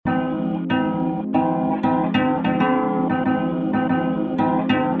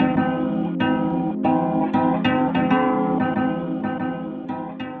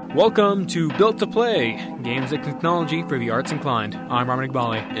Welcome to Built to Play, games and technology for the arts inclined. I'm Raman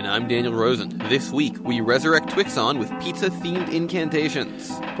Iqbali. And I'm Daniel Rosen. This week, we resurrect Twixon with pizza-themed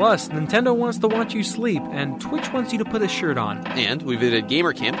incantations. Plus, Nintendo wants to watch you sleep, and Twitch wants you to put a shirt on. And we visited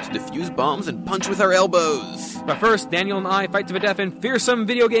Gamer Camp to defuse bombs and punch with our elbows. But first, Daniel and I fight to the death in fearsome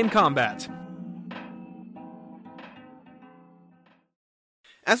video game combat.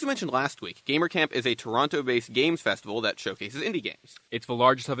 As we mentioned last week, Gamer Camp is a Toronto-based games festival that showcases indie games. It's the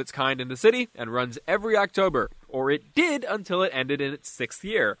largest of its kind in the city and runs every October. Or it did until it ended in its 6th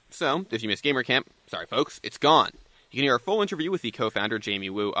year. So, if you missed Gamer Camp, sorry folks, it's gone. You can hear our full interview with the co-founder Jamie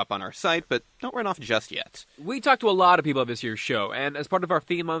Wu up on our site, but don't run off just yet. We talked to a lot of people at this year's show, and as part of our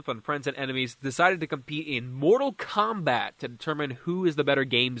theme month on Friends and Enemies, decided to compete in Mortal Kombat to determine who is the better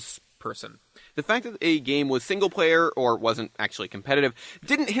games person. The fact that a game was single-player, or wasn't actually competitive,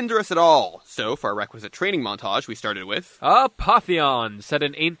 didn't hinder us at all. So, for our requisite training montage, we started with... Apotheon! Set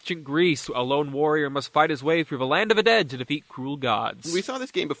in ancient Greece, a lone warrior must fight his way through the land of the dead to defeat cruel gods. We saw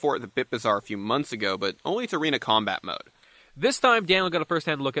this game before at the Bit Bazaar a few months ago, but only its arena combat mode. This time, Daniel got a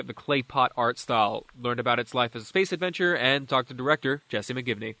first-hand look at the clay pot art style, learned about its life as a space adventure, and talked to director Jesse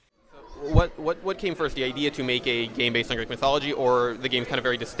McGivney. What came first, the idea to make a game based on Greek mythology, or the game's kind of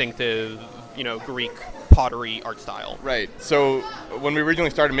very distinctive, Greek pottery art style? Right. So when we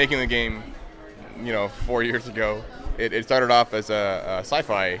originally started making the game, 4 years ago, it started off as a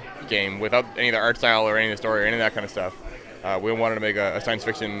sci-fi game without any of the art style or any of the story or any of that kind of stuff. We wanted to make a science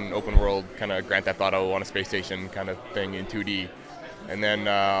fiction open world kind of Grand Theft Auto on a space station kind of thing in 2D. And then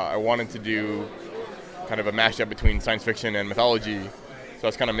I wanted to do kind of a mashup between science fiction and mythology. So I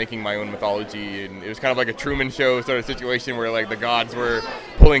was kind of making my own mythology, and it was kind of like a Truman Show sort of situation where like the gods were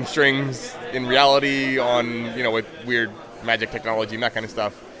pulling strings in reality on, with weird magic technology and that kind of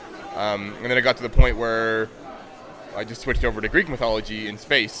stuff. And then it got to the point where I just switched over to Greek mythology in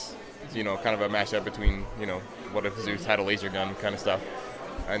space, kind of a mashup between, what if Zeus had a laser gun kind of stuff.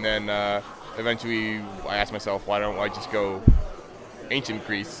 And then eventually I asked myself, why don't I just go ancient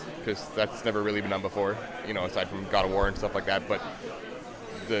Greece, because that's never really been done before, aside from God of War and stuff like that. But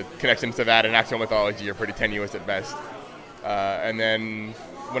the connections to that and actual mythology are pretty tenuous at best. And then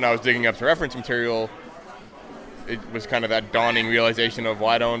when I was digging up some reference material, it was kind of that dawning realization of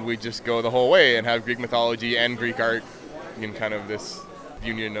why don't we just go the whole way and have Greek mythology and Greek art in kind of this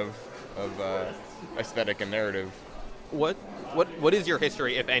union of aesthetic and narrative. What is your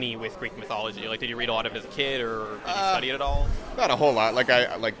history, if any, with Greek mythology? Like, did you read a lot of it as a kid, or did you study it at all? Not a whole lot.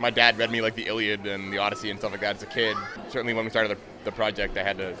 Like my dad read me like the Iliad and the Odyssey and stuff like that as a kid. Certainly when we started the project, I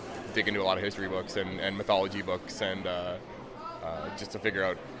had to dig into a lot of history books and mythology books, and just to figure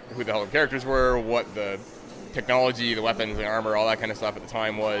out who the hell the characters were, what the technology, the weapons and armor, all that kind of stuff at the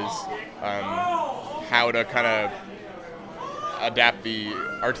time was, how to kind of adapt the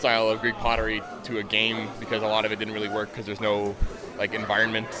art style of Greek pottery to a game, because a lot of it didn't really work because there's no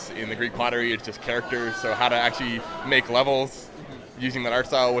environment in the Greek pottery, it's just characters. So how to actually make levels using that art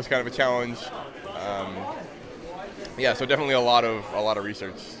style was kind of a challenge. So definitely a lot of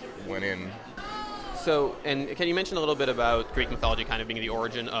research went in. So, and can you mention a little bit about Greek mythology kind of being the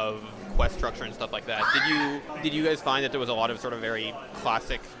origin of quest structure and stuff like that? Did you guys find that there was a lot of sort of very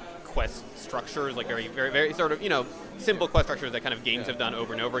classic quest structures, like very, very, very sort of, simple quest structures that kind of games have done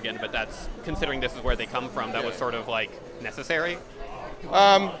over and over again, but that's, considering this is where they come from, that was sort of necessary?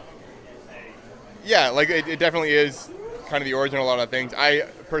 It definitely is kind of the origin of a lot of things. I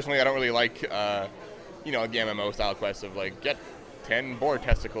don't really like, the MMO style quests of get 10 boar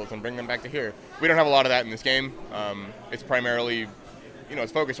testicles and bring them back to here. We don't have a lot of that in this game. It's primarily,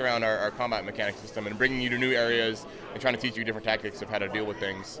 it's focused around our combat mechanic system and bringing you to new areas and trying to teach you different tactics of how to deal with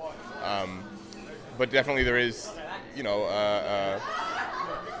things. But definitely there is,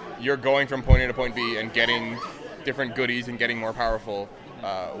 you're going from point A to point B and getting different goodies and getting more powerful,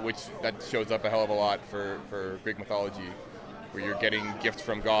 which that shows up a hell of a lot for Greek mythology, where you're getting gifts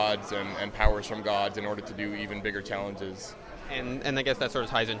from gods and powers from gods in order to do even bigger challenges. And I guess that sort of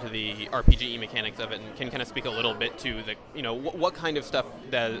ties into the RPG mechanics of it, and can kind of speak a little bit to the, what kind of stuff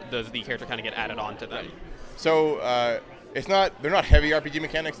does the character kind of get added on to them? So they're not heavy RPG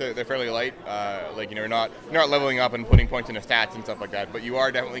mechanics. They're fairly light. You're not leveling up and putting points into stats and stuff like that. But you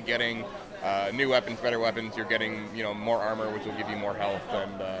are definitely getting new weapons, better weapons. You're getting more armor, which will give you more health,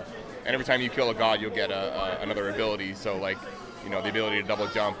 and every time you kill a god, you'll get another ability. So the ability to double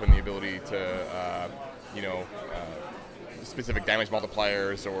jump and the ability to specific damage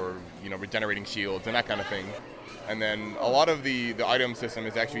multipliers, or regenerating shields and that kind of thing. And then a lot of the item system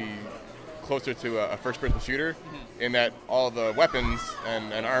is actually closer to a first-person shooter, in that all the weapons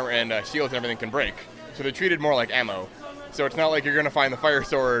and armor and shields and everything can break. So they're treated more like ammo. So it's not like you're going to find the fire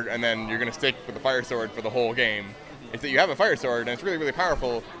sword and then you're going to stick with the fire sword for the whole game. It's that you have a fire sword and it's really, really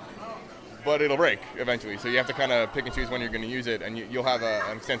powerful, but it'll break eventually. So you have to kind of pick and choose when you're going to use it, and you'll have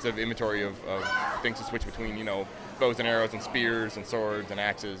an extensive inventory of things to switch between, you know, bows and arrows and spears and swords and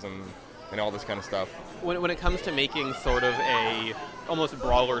axes and all this kind of stuff. When it comes to making sort of a almost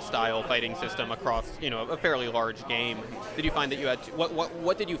brawler-style fighting system across, you know, a fairly large game, did you find that you had to,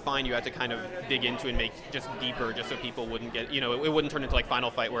 what did you find you had to kind of dig into and make just deeper, just so people wouldn't get, you know, it wouldn't turn into like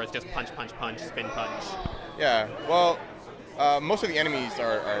Final Fight where it's just punch, punch, punch, spin, punch? Yeah, well, most of the enemies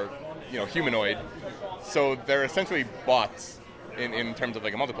are you know, humanoid, so they're essentially bots in terms of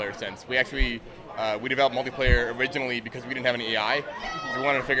like a multiplayer sense. We actually we developed multiplayer originally because we didn't have any AI, so we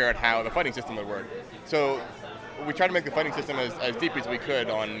wanted to figure out how the fighting system would work. So we tried to make the fighting system as deep as we could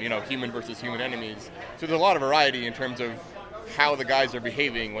on, you know, human versus human enemies. So there's a lot of variety in terms of how the guys are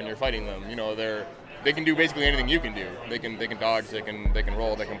behaving when you're fighting them. You know, they can do basically anything you can do. They can dodge, they can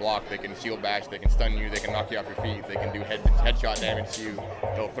roll, they can block, they can shield bash, they can stun you, they can knock you off your feet, they can do headshot damage to you.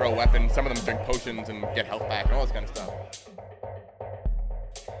 They'll throw weapons. Some of them drink potions and get health back and all this kind of stuff.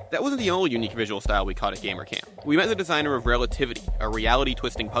 That wasn't the only unique visual style we caught at Gamer Camp. We met the designer of Relativity, a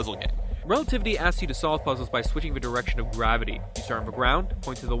reality-twisting puzzle game. Relativity asks you to solve puzzles by switching the direction of gravity. You start on the ground,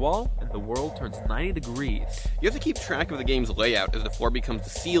 point to the wall, and the world turns 90 degrees. You have to keep track of the game's layout as the floor becomes the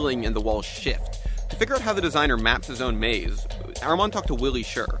ceiling and the walls shift. To figure out how the designer maps his own maze, Armand talked to Willie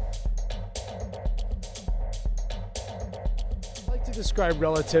Scher. I like to describe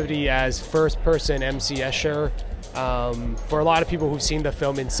Relativity as first-person MC Escher. For a lot of people who've seen the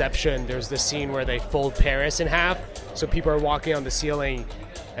film Inception, there's this scene where they fold Paris in half, so people are walking on the ceiling,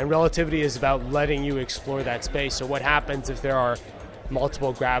 and Relativity is about letting you explore that space. So what happens if there are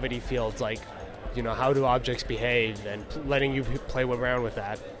multiple gravity fields, like, you know, how do objects behave, and letting you play around with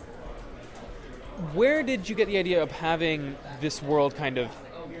that. Where did you get the idea of having this world kind of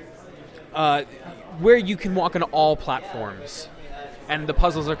where you can walk on all platforms, and the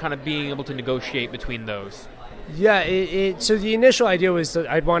puzzles are kind of being able to negotiate between those? Yeah, so the initial idea was that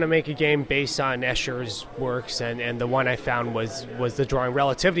I'd want to make a game based on Escher's works, and the one I found was the drawing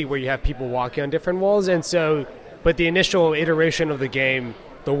Relativity, where you have people walking on different walls, and so, but the initial iteration of the game,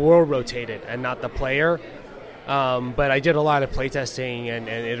 the world rotated and not the player. But I did a lot of playtesting and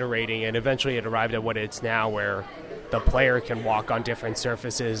iterating, and eventually it arrived at what it's now, where the player can walk on different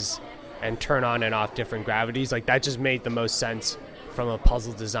surfaces and turn on and off different gravities. Like, that just made the most sense from a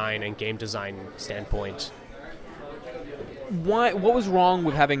puzzle design and game design standpoint. What was wrong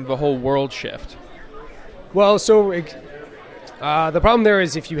with having the whole world shift? Well, so the problem there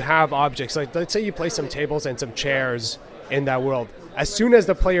is if you have objects, like let's say you place some tables and some chairs in that world, as soon as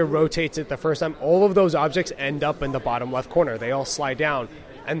the player rotates it the first time, all of those objects end up in the bottom left corner. They all slide down,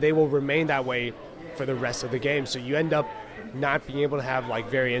 and they will remain that way for the rest of the game. So you end up not being able to have like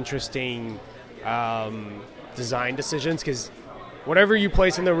very interesting design decisions, because whatever you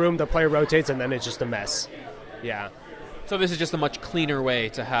place in the room, the player rotates, and then it's just a mess. Yeah. So this is just a much cleaner way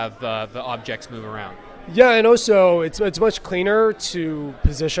to have the objects move around. Yeah, and also it's much cleaner to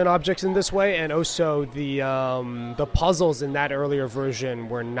position objects in this way, and also the puzzles in that earlier version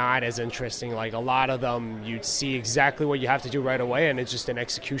were not as interesting. Like, a lot of them, you'd see exactly what you have to do right away, and it's just an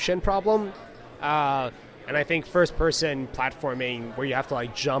execution problem. And I think first-person platforming, where you have to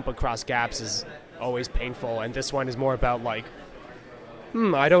like jump across gaps, is always painful, and this one is more about like,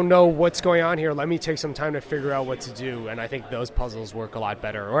 I don't know what's going on here. Let me take some time to figure out what to do, and I think those puzzles work a lot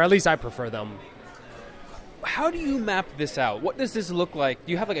better, or at least I prefer them. How do you map this out? What does this look like?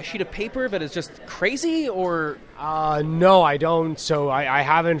 Do you have like a sheet of paper that is just crazy, or? No, I don't. So I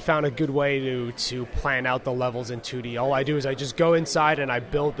haven't found a good way to plan out the levels in 2D. All I do is I just go inside and I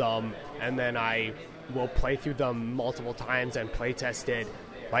build them, and then I will play through them multiple times and play test it.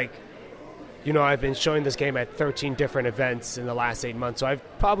 Like, you know, I've been showing this game at 13 different events in the last 8 months, so I've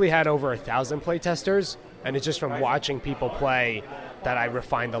probably had over 1,000 play testers, and it's just from watching people play that I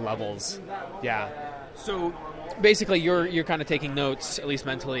refine the levels. Yeah. So basically you're kind of taking notes, at least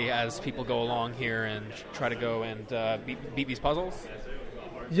mentally, as people go along here and try to go and beat these puzzles?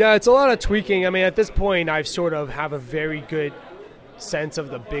 Yeah, it's a lot of tweaking. I mean, at this point, I sort of have a very good sense of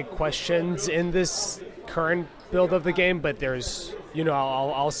the big questions in this current build of the game, but there's, you know,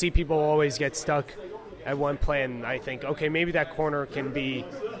 I'll see people always get stuck at one play, and I think, okay, maybe that corner can be,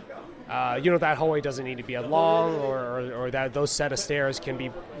 you know, that hallway doesn't need to be as long, or that those set of stairs can be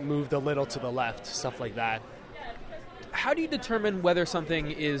moved a little to the left, stuff like that. How do you determine whether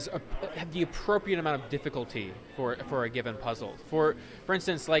something is the appropriate amount of difficulty for a given puzzle? For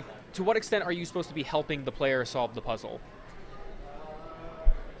instance, like, to what extent are you supposed to be helping the player solve the puzzle?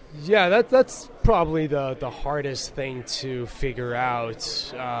 Yeah, that's probably the hardest thing to figure out,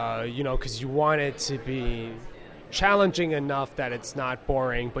 because you want it to be challenging enough that it's not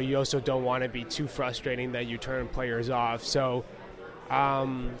boring, but you also don't want to be too frustrating that you turn players off. So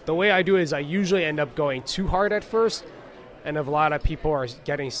the way I do it is I usually end up going too hard at first, and if a lot of people are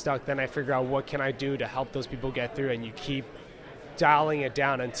getting stuck, then I figure out what can I do to help those people get through, and you keep dialing it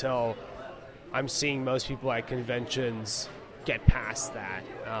down until I'm seeing most people at conventions get past that.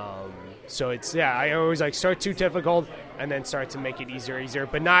 So I always start too difficult and then start to make it easier,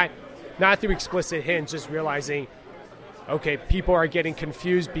 but not through explicit hints, just realizing, okay, people are getting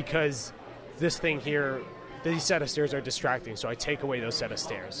confused because this thing here, these set of stairs are distracting, so I take away those set of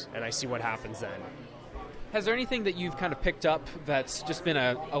stairs and I see what happens then. Has there anything that you've kind of picked up that's just been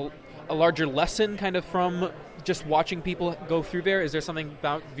a larger lesson kind of from just watching people go through there? Is there something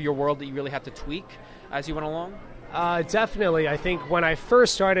about your world that you really had to tweak as you went along? Definitely. I think when I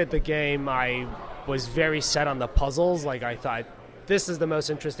first started the game, I was very set on the puzzles. I thought, this is the most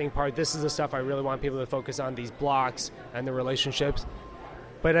interesting part. This is the stuff I really want people to focus on, these blocks and the relationships.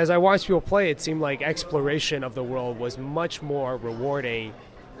 But as I watched people play, it seemed like exploration of the world was much more rewarding.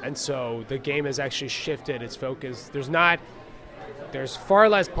 And so the game has actually shifted its focus. There's far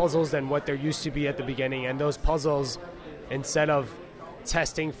less puzzles than what there used to be at the beginning. And those puzzles, instead of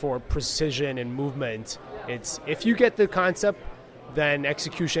testing for precision and movement, it's if you get the concept, then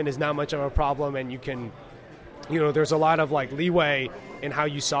execution is not much of a problem, and you can, there's a lot of leeway in how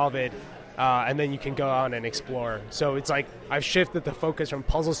you solve it, and then you can go on and explore. So it's I've shifted the focus from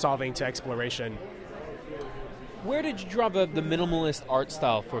puzzle solving to exploration. Where did you draw the minimalist art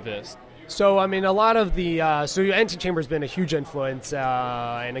style for this? So, a lot of the Antichamber's been a huge influence in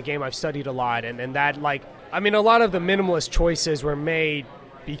a game I've studied a lot, and that, a lot of the minimalist choices were made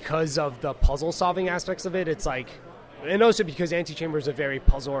because of the puzzle-solving aspects of it. It's and also because Antichamber is a very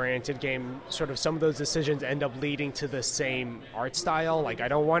puzzle-oriented game, sort of some of those decisions end up leading to the same art style. I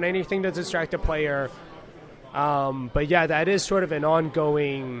don't want anything to distract the player. But yeah, that is sort of an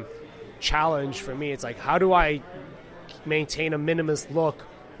ongoing challenge for me. It's how do I maintain a minimalist look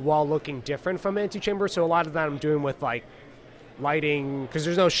while looking different from Antichamber? So a lot of that I'm doing with lighting, because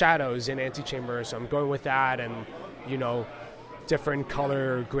there's no shadows in Antichamber, so I'm going with that, and different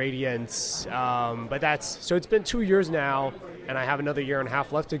color gradients. But it's been 2 years now, and I have another year and a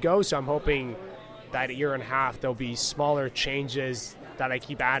half left to go, so I'm hoping that year and a half there'll be smaller changes that I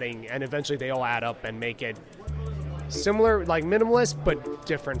keep adding, and eventually they all add up and make it similar, minimalist, but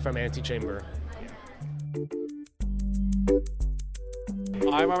different from Antichamber.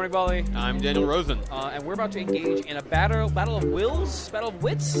 I'm Armani Bali. I'm Daniel Rosen. And we're about to engage in a battle of wills? Battle of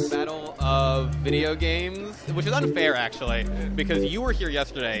wits? Battle of video games, which is unfair, actually, because you were here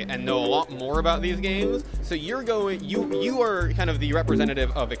yesterday and know a lot more about these games, so you are kind of the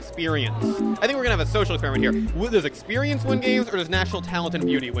representative of experience. I think we're going to have a social experiment here. Does experience win games, or does natural talent and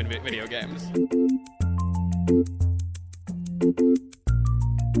beauty win video games?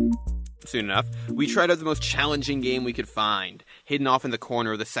 Soon enough, we tried out the most challenging game we could find. Hidden off in the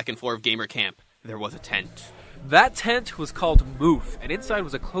corner of the second floor of Gamer Camp, there was a tent. That tent was called Moof, and inside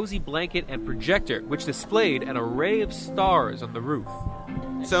was a cozy blanket and projector, which displayed an array of stars on the roof.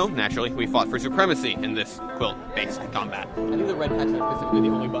 So, naturally, we fought for supremacy in this quilt-based combat. I think the red patches are specifically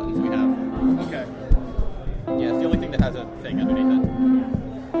the only buttons we have. Okay. Yeah, it's the only thing that has a thing underneath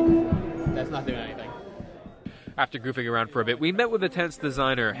it. That's not doing anything. After goofing around for a bit, we met with the tent's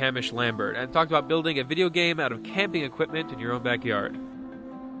designer, Hamish Lambert, and talked about building a video game out of camping equipment in your own backyard.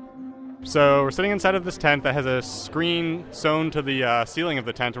 So we're sitting inside of this tent that has a screen sewn to the ceiling of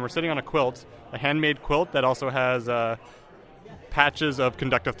the tent, and we're sitting on a quilt, a handmade quilt that also has patches of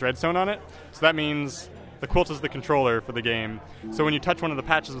conductive thread sewn on it. So that means the quilt is the controller for the game. So when you touch one of the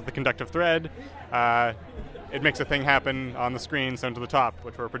patches with the conductive thread, it makes a thing happen on the screen sewn to the top,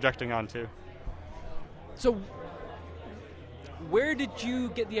 which we're projecting onto. So where did you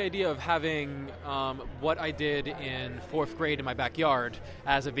get the idea of having what I did in 4th grade in my backyard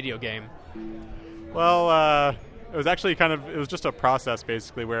as a video game? Well, it was actually it was just a process,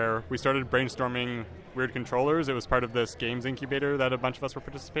 basically, where we started brainstorming weird controllers. It was part of this games incubator that a bunch of us were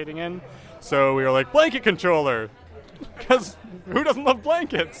participating in. So we were like, blanket controller! Because who doesn't love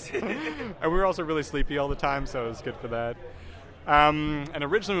blankets? And we were also really sleepy all the time, so it was good for that. And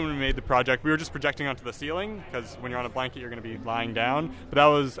originally when we made the project, we were just projecting onto the ceiling, because when you're on a blanket, you're going to be lying down. But that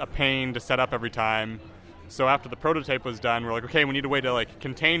was a pain to set up every time. So after the prototype was done, we're like, okay, we need a way to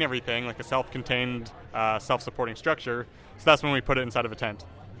contain everything, like a self-contained, self-supporting structure. So that's when we put it inside of a tent.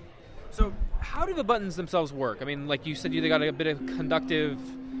 So how do the buttons themselves work? I mean, like you said, they got a bit of conductive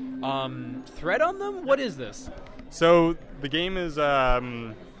thread on them? What is this? So the game is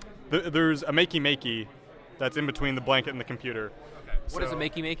There's a makey that's in between the blanket and the computer. What is a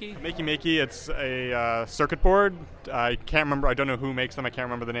makey? Makey, it's a circuit board. I can't remember. I don't know who makes them. I can't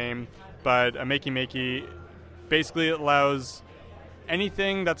remember the name. But a makey basically allows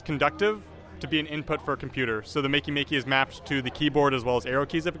anything that's conductive to be an input for a computer. So the makey is mapped to the keyboard as well as arrow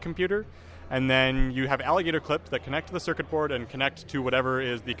keys of a computer. And then you have alligator clips that connect to the circuit board and connect to whatever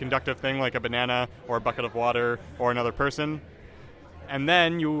is the conductive thing, like a banana or a bucket of water or another person. And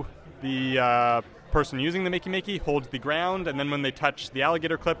then the person using the makey holds the ground, and then when they touch the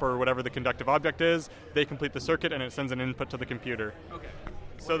alligator clip or whatever the conductive object is, they complete the circuit and it sends an input to the computer. Okay.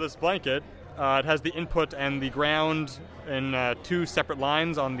 So this blanket, it has the input and the ground in 2 separate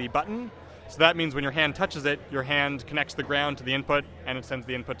lines on the button. So that means when your hand touches it, your hand connects the ground to the input, and it sends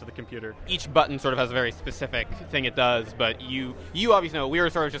the input to the computer. Each button sort of has a very specific thing it does, but you obviously know. We were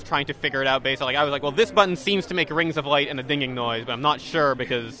sort of just trying to figure it out based on, like, I was like, well, this button seems to make rings of light and a dinging noise, but I'm not sure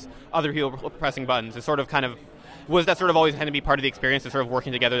because other people were pressing buttons. It's sort of kind of, was that sort of always going to be part of the experience, of sort of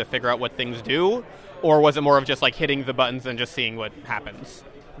working together to figure out what things do? Or was it more of just like hitting the buttons and just seeing what happens?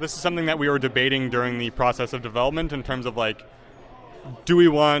 This is something that we were debating during the process of development in terms of, like, do we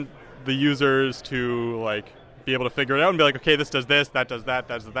want the users to, like, be able to figure it out and be like, okay, this does this, that does that,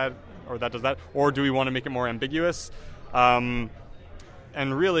 that does that, or that does that, or do we want to make it more ambiguous? And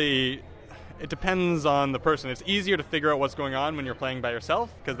really, it depends on the person. It's easier to figure out what's going on when you're playing by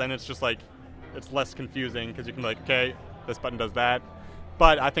yourself, because then it's just like, it's less confusing, because you can be like, okay, this button does that.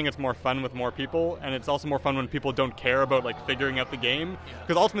 But I think it's more fun with more people, and it's also more fun when people don't care about, like, figuring out the game,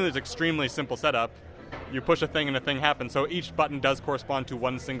 because ultimately it's extremely simple setup. You push a thing and a thing happens. So each button does correspond to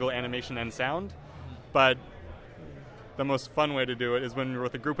one single animation and sound. But the most fun way to do it is when you're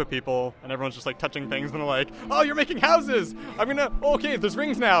with a group of people and everyone's just, like, touching things and they're like, oh, you're making houses! Okay, there's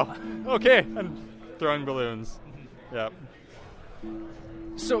rings now! Okay, and throwing balloons. Yeah.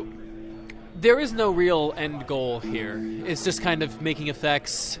 So there is no real end goal here. It's just kind of making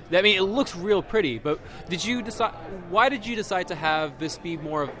effects. I mean, it looks real pretty, but why did you decide to have this be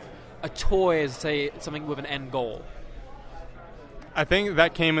more of a toy as, say, something with an end goal? I think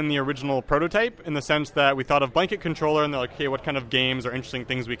that came in the original prototype, in the sense that we thought of blanket controller and they're like, okay, what kind of games or interesting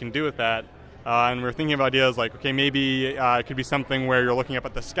things we can do with that? And we were thinking of ideas like, okay, maybe it could be something where you're looking up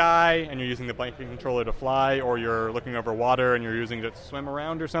at the sky and you're using the blanket controller to fly, or you're looking over water and you're using it to swim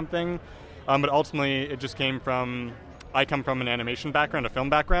around or something. But ultimately, it just came from, I come from an animation background, a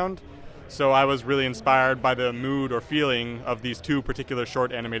film background. So I was really inspired by the mood or feeling of these 2 particular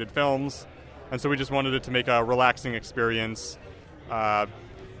short animated films. And so we just wanted it to make a relaxing experience.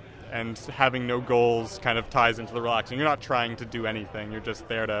 And having no goals kind of ties into the relaxing. You're not trying to do anything. You're just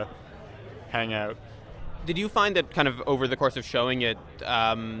there to hang out. Did you find that kind of over the course of showing it,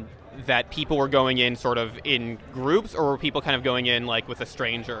 that people were going in sort of in groups, or were people kind of going in like with a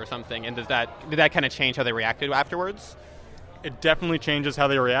stranger or something? And did that kind of change how they reacted afterwards? It definitely changes how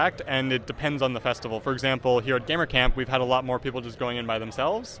they react, and it depends on the festival. For example, here at Gamer Camp, we've had a lot more people just going in by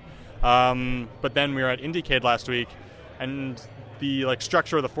themselves. But then we were at IndieCade last week, and the, like,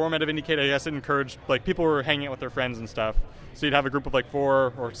 structure or the format of IndieCade, I guess, it encouraged, like, people were hanging out with their friends and stuff. So you'd have a group of, like,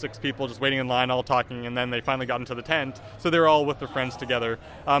 4 or 6 people just waiting in line, all talking, and then they finally got into the tent. So they were all with their friends together.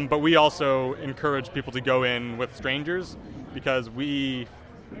 But we also encourage people to go in with strangers, because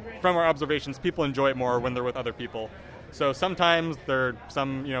from our observations, people enjoy it more when they're with other people. So sometimes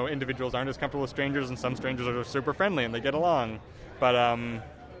some individuals aren't as comfortable with strangers, and some strangers are super friendly and they get along. But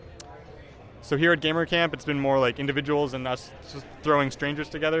so here at Gamer Camp, it's been more like individuals and us just throwing strangers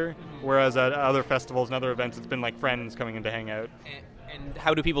together, whereas at other festivals and other events, it's been like friends coming in to hang out. And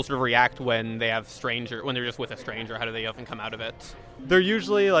how do people sort of react when they're just with a stranger? How do they often come out of it? They're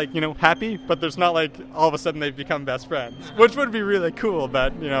usually, like, happy, but there's not like all of a sudden they've become best friends, which would be really cool,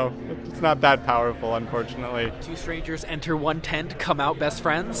 but, it's not that powerful, unfortunately. 2 strangers enter one tent, come out best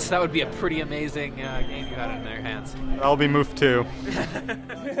friends? That would be a pretty amazing game you had in their hands. I'll be moved too.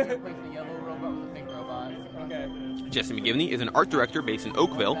 Jesse McGivney is an art director based in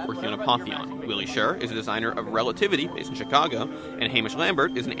Oakville, working on Apotheon. Willie Scher is a designer of Relativity, based in Chicago, and Hamish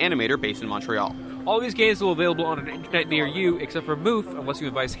Lambert is an animator based in Montreal. All these games will be available on an internet near you, except for Moof, unless you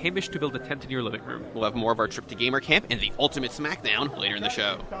advise Hamish to build a tent in your living room. We'll have more of our trip to Gamer Camp and the Ultimate Smackdown later in the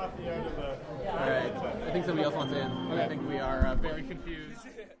show. Alright, I think somebody else wants in. I think we are very confused.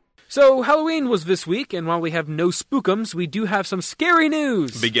 So, Halloween was this week, and while we have no spookums, we do have some scary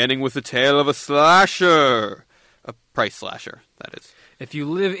news! Beginning with the tale of a slasher. A Price slasher, that is. If you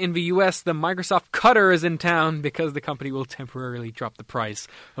live in the U.S., the Microsoft Cutter is in town because the company will temporarily drop the price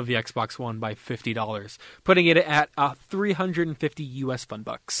of the Xbox One by $50, putting it at $350 US fun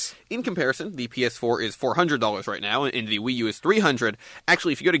bucks. In comparison, the PS4 is $400 right now, and the Wii U is $300.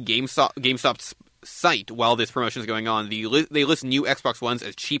 Actually, if you go to GameStop's site while this promotion is going on, they list new Xbox Ones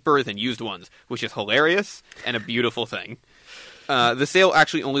as cheaper than used ones, which is hilarious and a beautiful thing. The sale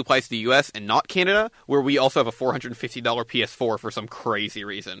actually only applies to the US and not Canada, where we also have a $450 PS4 for some crazy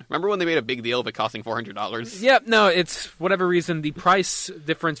reason. Remember when they made a big deal of it costing $400? Yep, no, it's whatever reason. The price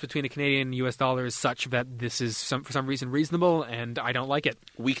difference between the Canadian and US dollar is such that this is for some reason reasonable, and I don't like it.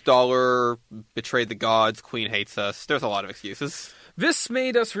 Weak dollar, betrayed the gods, Queen hates us. There's a lot of excuses. This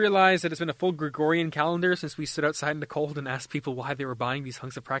made us realize that it's been a full Gregorian calendar since we stood outside in the cold and asked people why they were buying these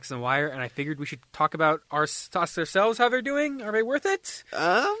hunks of practice and wire, and I figured we should talk about us ourselves, how they're doing. Are they worth it?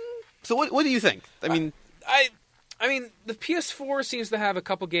 So what do you think? I mean, I mean, the PS4 seems to have a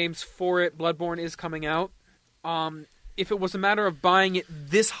couple games for it. Bloodborne is coming out. If it was a matter of buying it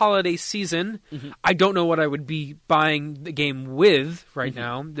this holiday season, I don't know what I would be buying the game with right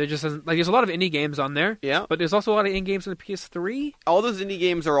now. There just doesn't, there's a lot of indie games on there. Yeah. But there's also a lot of indie games on the PS3. all those indie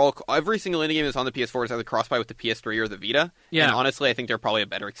games every single indie game that's on the PS4 is either cross-buy with the PS3 or the Vita. Yeah. And honestly, I think they're probably a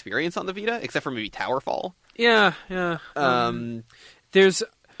better experience on the Vita, except for maybe Towerfall. Yeah. There's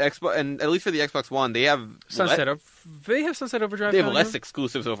And at least for the Xbox One, they have Sunset they have Sunset Overdrive. They have now, less yeah?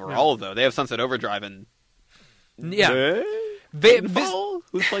 exclusives overall, though. They have Sunset Overdrive and Yeah. Titanfall?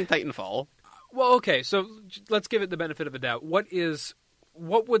 Who's playing Titanfall? Well, okay, so let's give it the benefit of the doubt. What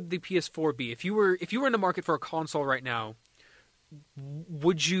would the PS4 be if you were in the market for a console right now?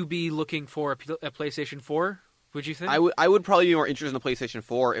 Would you be looking for a PlayStation 4? Would you think? I would probably be more interested in the PlayStation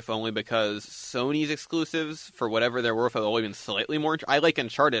 4, if only because Sony's exclusives, for whatever they're worth, have only been slightly more. I like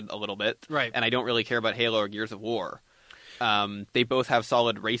Uncharted a little bit, right? And I don't really care about Halo or Gears of War. They both have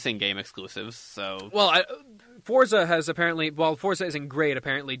solid racing game exclusives, so... Well, Forza has apparently... Well, Forza isn't great.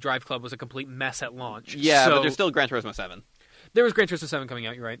 Apparently, Drive Club was a complete mess at launch. Yeah, so but there's still Gran Turismo 7. There was Gran Turismo 7 coming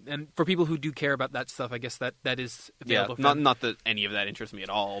out, you're right. And for people who do care about that stuff, I guess that is available for them. Not that any of that interests me at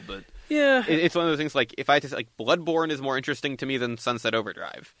all, but... Yeah. It's one of those things, like, if I had to say, like, Bloodborne is more interesting to me than Sunset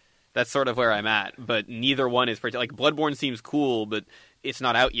Overdrive. That's sort of where I'm at, but neither one is... Like, Bloodborne seems cool, but... It's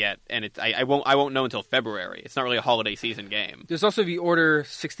not out yet, and I won't know until February. It's not really a holiday season game. There's also the Order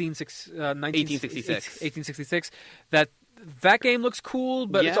 1866. That game looks cool,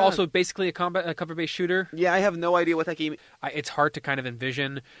 but it's also basically a cover-based shooter. Yeah, I have no idea what that game... It's hard to kind of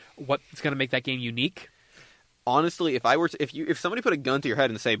envision what's going to make that game unique. Honestly, if somebody put a gun to your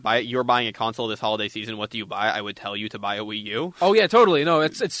head and say, you're buying a console this holiday season, what do you buy? I would tell you to buy a Wii U. Oh yeah, totally. No,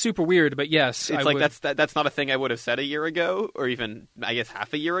 it's super weird, but yes, that's not a thing I would have said a year ago, or even I guess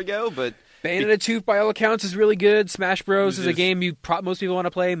half a year ago. But Bayonetta 2, by all accounts, is really good. Smash Bros is a game most people want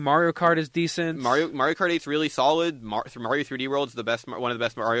to play. Mario Kart is decent. Mario Kart 8's really solid. Mario 3D World's one of the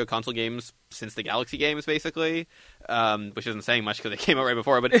best Mario console games since the Galaxy games, basically. Which isn't saying much because it came out right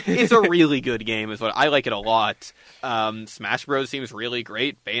before, but it's a really good game. Is what I like it a lot. Smash Bros seems really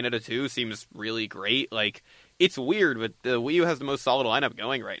great. Bayonetta 2 seems really great. Like, it's weird, but the Wii U has the most solid lineup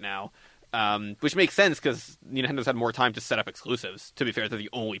going right now. Which makes sense because Nintendo's had more time to set up exclusives. To be fair, they're the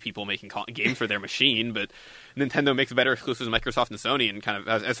only people making games for their machine, but Nintendo makes better exclusives than Microsoft and Sony, and kind of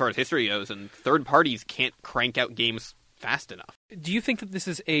as far as history goes, and third parties can't crank out games fast enough. Do you think that this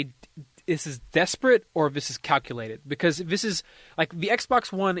is desperate or this is calculated? Because this is like the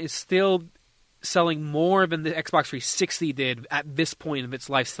Xbox One is still selling more than the Xbox 360 did at this point of its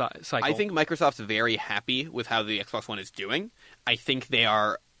life cycle. I think Microsoft's very happy with how the Xbox One is doing. I think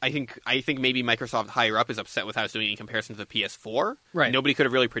maybe Microsoft higher up is upset with how it's doing in comparison to the PS4. Right. Nobody could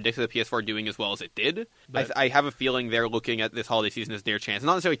have really predicted the PS4 doing as well as it did. I have a feeling they're looking at this holiday season as their chance,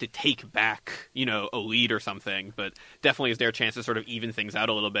 not necessarily to take back, a lead or something, but definitely as their chance to sort of even things out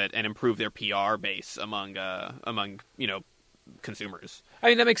a little bit and improve their PR base among consumers. I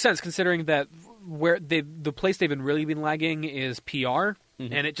mean, that makes sense considering that where the place they've really been lagging is PR.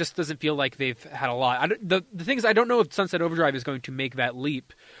 And it just doesn't feel like they've had a lot. The thing is, I don't know if Sunset Overdrive is going to make that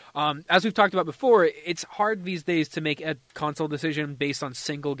leap. As we've talked about before, it's hard these days to make a console decision based on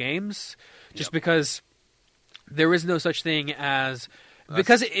single games, just because there is no such thing as...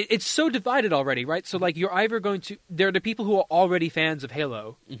 Because it's so divided already, right? So, like, you're either going to... There are the people who are already fans of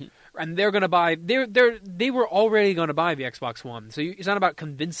Halo, and they're going to buy... They were already going to buy the Xbox One, so it's not about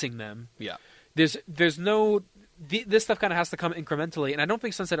convincing them. Yeah. There's no... This stuff kind of has to come incrementally, and I don't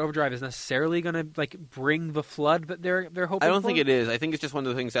think Sunset Overdrive is necessarily going to bring the flood that they're hoping. I don't for. think it is. I think it's just one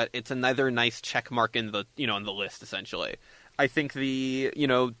of the things that it's another nice check mark in the in the list essentially. I think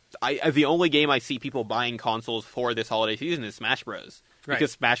the only game I see people buying consoles for this holiday season is Smash Bros. Right.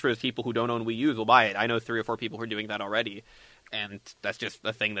 Because Smash Bros. People who don't own Wii U's will buy it. I know 3 or 4 people who are doing that already, and that's just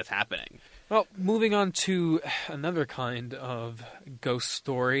a thing that's happening. Well, moving on to another kind of ghost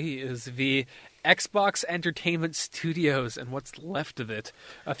story is the Xbox Entertainment Studios and what's left of it.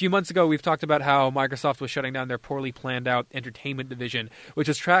 A few months ago, we've talked about how Microsoft was shutting down their poorly planned out entertainment division, which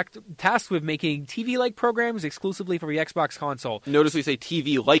was tasked with making TV-like programs exclusively for the Xbox console. Notice we say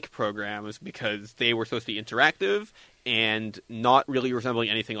TV-like programs because they were supposed to be interactive and not really resembling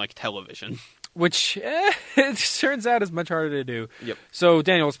anything like television. Which it turns out is much harder to do. Yep. So,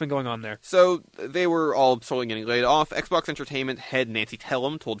 Daniel, what's been going on there? So they were all slowly getting laid off. Xbox Entertainment head Nancy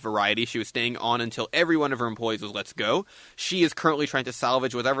Tellem told Variety she was staying on until every one of her employees was let go. She is currently trying to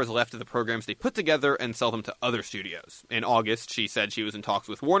salvage whatever's left of the programs they put together and sell them to other studios. In August, she said she was in talks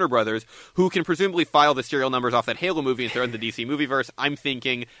with Warner Brothers, who can presumably file the serial numbers off that Halo movie and throw in the DC Movieverse. I'm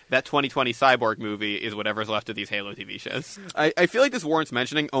thinking that 2020 Cyborg movie is whatever's left of these Halo TV shows. I feel like this warrants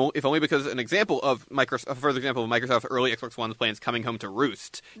mentioning, if only because an example of Microsoft, a further example of Microsoft's early Xbox One's plans coming home to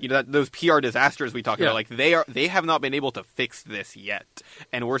roost. You know, those PR disasters we talked about, like they have not been able to fix this yet,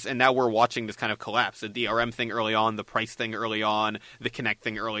 and now we're watching this kind of collapse. The DRM thing early on, the price thing early on, the Kinect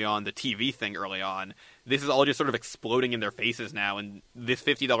thing early on, the TV thing early on. This is all just sort of exploding in their faces now, and this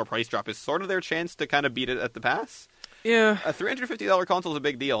 $50 price drop is sort of their chance to kind of beat it at the pass. Yeah. A $350 console is a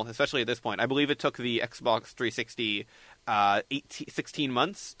big deal, especially at this point. I believe it took the Xbox 360 16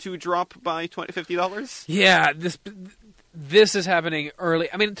 months to drop by $50. Yeah, this is happening early.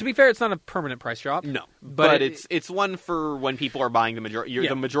 I mean, to be fair, it's not a permanent price drop. No, but it's one for when people are buying the majority.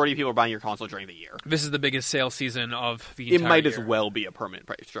 The majority of people are buying your console during the year. This is the biggest sales season of the entire year. It might year. as well be a permanent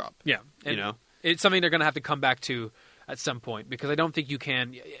price drop. Yeah, and it's something they're going to have to come back to at some point, because I don't think you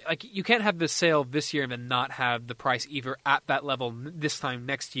can't have the sale this year and then not have the price either at that level this time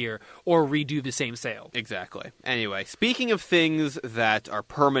next year or redo the same sale. Exactly. Anyway, speaking of things that are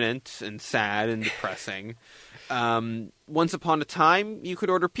permanent and sad and depressing, once upon a time you could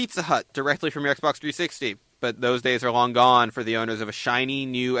order Pizza Hut directly from your Xbox 360. But those days are long gone for the owners of a shiny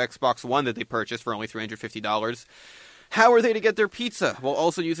new Xbox One that they purchased for only $350. How are they to get their pizza while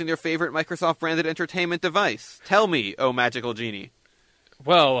also using their favorite Microsoft-branded entertainment device? Tell me, oh magical genie.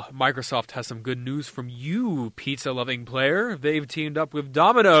 Well, Microsoft has some good news from you, pizza-loving player. They've teamed up with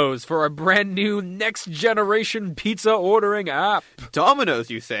Domino's for a brand new next-generation pizza ordering app. Domino's,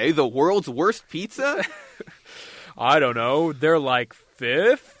 you say? The world's worst pizza? I don't know. They're like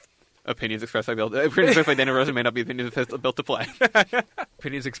fifth? Opinions expressed by Daniel Rosen may not be opinions built to play.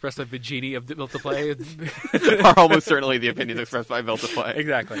 Opinions expressed by the genie of Built to Play are almost certainly the opinions expressed by Built to Play.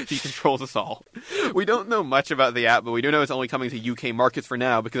 Exactly. He controls us all. We don't know much about the app, but we do know it's only coming to UK markets for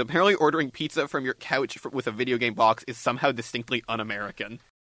now, because apparently ordering pizza from your couch with a video game box is somehow distinctly un-American.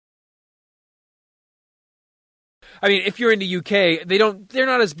 I mean, if you're in the UK, they're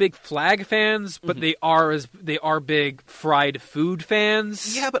not as big flag fans, but they are big fried food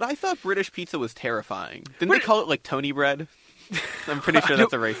fans. Yeah, but I thought British pizza was terrifying. Didn't they call it like Tony bread? I'm pretty sure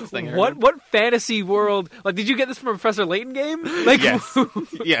that's a racist thing. What fantasy world? Like, did you get this from a Professor Layton game? Like, yes.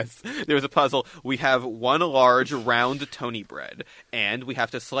 Yes. There was a puzzle. We have one large round Tony bread, and we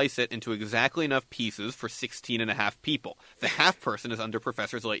have to slice it into exactly enough pieces for 16 and a half people. The half person is under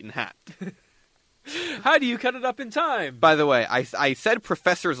Professor Layton's hat. How do you cut it up in time? By the way, I said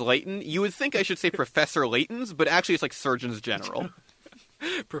Professor Layton. You would think I should say Professor Layton's, but actually it's like Surgeons General.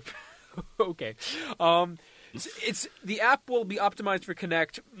 Okay. It's the app will be optimized for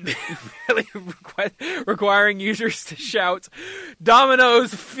Kinect, really requiring users to shout,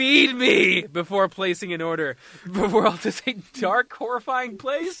 "Domino's, feed me!" before placing an order. The world is a dark, horrifying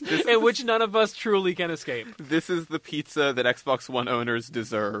place in which none of us truly can escape. This is the pizza that Xbox One owners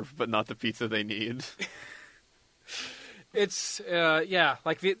deserve, but not the pizza they need. It's,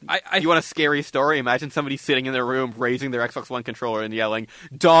 like you want a scary story? Imagine somebody sitting in their room, raising their Xbox One controller and yelling,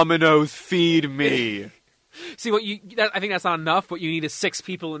 "Domino's, feed me!" See, I think that's not enough. What you need is 6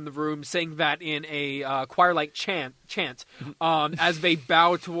 people in the room saying that in a choir-like chant as they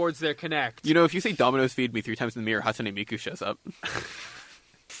bow towards their Kinect. You know, if you say "Domino's, feed me" 3 times in the mirror, Hatsune Miku shows up.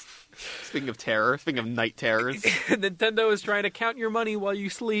 Speaking of terror, speaking of night terrors. Nintendo is trying to count your money while you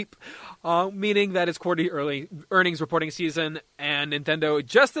sleep, meaning that it's quarterly earnings reporting season, and Nintendo,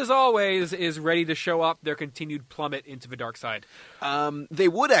 just as always, is ready to show up their continued plummet into the dark side. They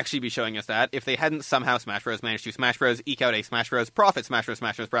would actually be showing us that if they hadn't somehow Smash Bros. Managed to Smash Bros. Eke out a Smash Bros. Profit Smash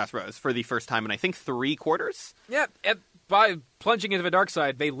Bros. For the first time in, I think, 3 quarters? Yeah, by plunging into the dark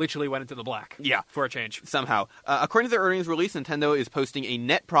side, they literally went into the black. Yeah. For a change. Somehow. According to their earnings release, Nintendo is posting a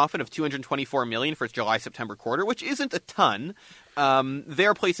net profit of $224 million for its July-September quarter, which isn't a ton.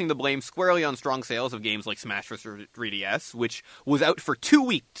 they're placing the blame squarely on strong sales of games like Smash Bros. 3DS, which was out for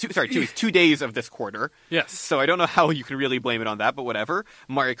 2 days of this quarter. Yes. So I don't know how you can really blame it on that, but whatever.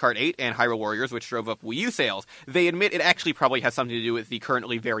 Mario Kart 8 and Hyrule Warriors, which drove up Wii U sales. They admit it actually probably has something to do with the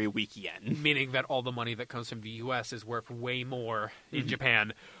currently very weak yen. Meaning that all the money that comes from the U.S. is worth way more in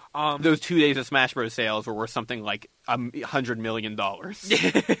Japan. Those 2 days of Smash Bros. Sales were worth something like $100 million.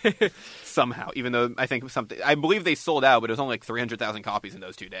 Somehow, even though I believe they sold out, but it was only like 300,000 copies in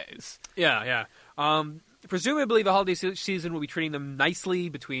those 2 days. Yeah. Presumably, the holiday season will be treating them nicely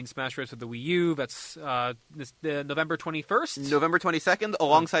between Smash Bros. With the Wii U. That's November 21st? November 22nd,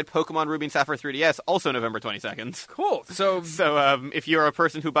 alongside Pokemon Ruby and Sapphire 3DS, also November 22nd. Cool. So if you're a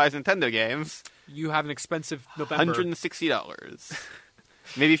person who buys Nintendo games... You have an expensive November. $160.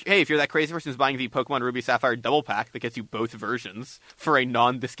 Maybe, if you're that crazy person who's buying the Pokemon Ruby Sapphire double pack that gets you both versions for a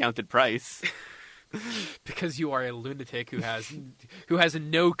non-discounted price... Because you are a lunatic who has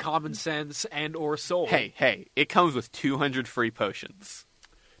no common sense and or soul. Hey, it comes with 200 free potions.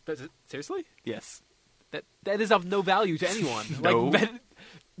 Does it, seriously? Yes. That is of no value to anyone. No.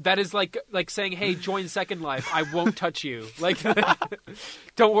 That is like saying, "Hey, join Second Life. I won't touch you." Like,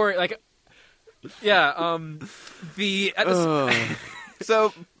 don't worry. Like, yeah.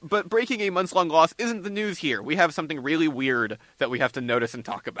 But breaking a months-long loss isn't the news here. We have something really weird that we have to notice and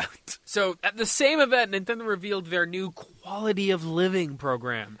talk about. So, at the same event, Nintendo revealed their new quality of living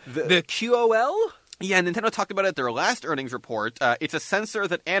program. The QOL? Yeah, Nintendo talked about it at their last earnings report. It's a sensor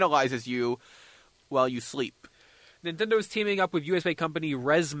that analyzes you while you sleep. Nintendo is teaming up with US-based company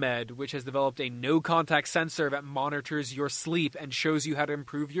ResMed, which has developed a no-contact sensor that monitors your sleep and shows you how to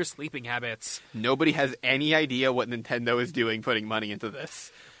improve your sleeping habits. Nobody has any idea what Nintendo is doing putting money into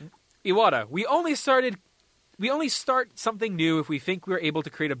this. Iwata, we only start something new if we think we're able to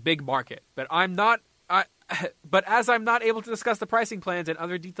create a big market. But as I'm not able to discuss the pricing plans and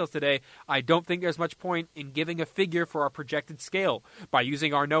other details today, I don't think there's much point in giving a figure for our projected scale. By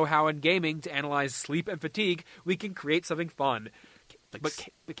using our know-how in gaming to analyze sleep and fatigue, we can create something fun. But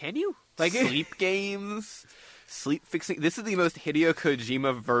can you? Like sleep games? Sleep fixing. This is the most Hideo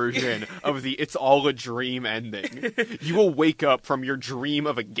Kojima version of the "it's all a dream" ending. You will wake up from your dream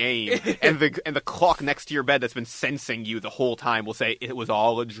of a game, and the clock next to your bed that's been sensing you the whole time will say it was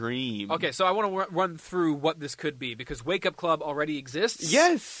all a dream. Okay, so I want to run through what this could be because Wake Up Club already exists.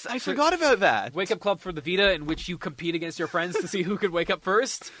 Yes, I forgot about that. Wake Up Club for the Vita, in which you compete against your friends to see who could wake up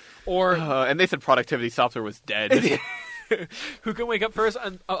first, or and they said productivity software was dead. Who can wake up first,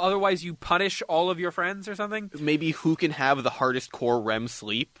 and otherwise you punish all of your friends or something? Maybe who can have the hardest core REM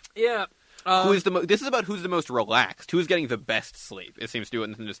sleep? Yeah. This is about who's the most relaxed, who's getting the best sleep. It seems to be what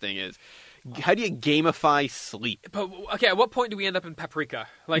Nintendo's thing is. How do you gamify sleep? But, okay, at what point do we end up in Paprika?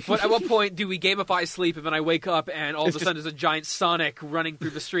 Like, at what point do we gamify sleep and then I wake up and all of a sudden there's a giant Sonic running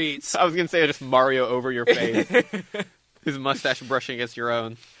through the streets? I was going to say just Mario over your face. His mustache brushing against your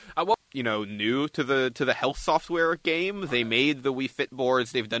own. New to the health software game. They made the Wii Fit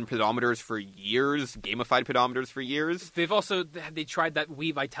boards. They've done pedometers for years, gamified pedometers for years. They tried that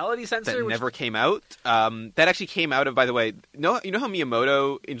Wii Vitality sensor that never came out. That actually came out of, by the way, you know how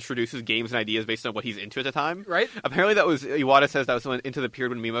Miyamoto introduces games and ideas based on what he's into at the time? Right. Apparently Iwata says that was into the period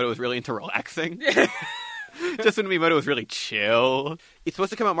when Miyamoto was really into relaxing. Just when Miyamoto was really chill. It's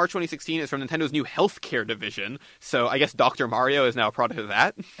supposed to come out March 2016. It's from Nintendo's new healthcare division. So I guess Dr. Mario is now a product of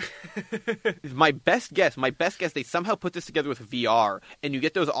that. My best guess, they somehow put this together with VR. And you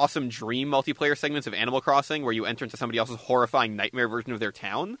get those awesome dream multiplayer segments of Animal Crossing where you enter into somebody else's horrifying nightmare version of their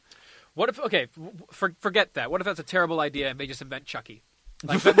town. What if, forget that. What if that's a terrible idea and they just invent Chucky?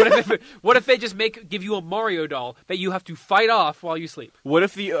 Like, what if they just give you a Mario doll that you have to fight off while you sleep? What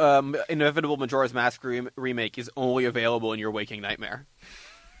if the inevitable Majora's Mask remake is only available in your waking nightmare?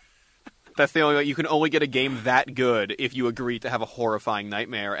 That's the only way. You can only get a game that good if you agree to have a horrifying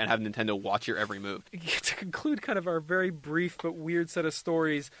nightmare and have Nintendo watch your every move. To conclude kind of our very brief but weird set of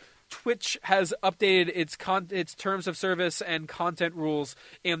stories, Twitch has updated its terms of service and content rules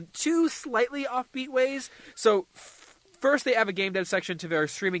in two slightly offbeat ways. So first, they have a game dev section to their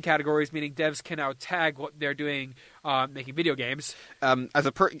streaming categories, meaning devs can now tag what they're doing, making video games. And I'm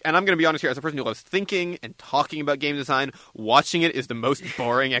going to be honest here, as a person who loves thinking and talking about game design, watching it is the most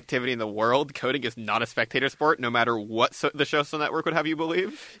boring activity in the world. Coding is not a spectator sport, no matter what the Social Network would have you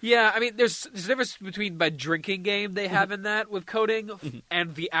believe. Yeah, I mean, there's a difference between the drinking game they have in that with coding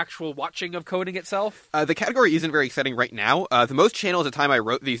and the actual watching of coding itself. The category isn't very exciting right now. The most channel at the time I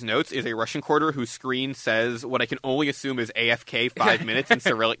wrote these notes is a Russian quarter whose screen says what I can only assume is AFK 5 minutes in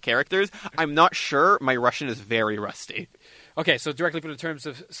Cyrillic characters. I'm not sure. My Russian is very rusty. Okay, so directly from the terms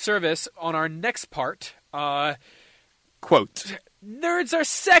of service, on our next part, Quote, Nerds are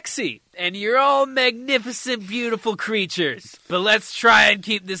sexy, and you're all magnificent, beautiful creatures. But let's try and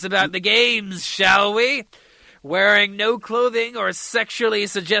keep this about the games, shall we? Wearing no clothing or sexually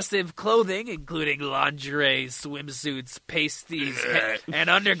suggestive clothing, including lingerie, swimsuits, pasties, and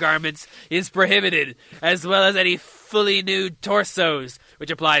undergarments, is prohibited, as well as any fully nude torsos,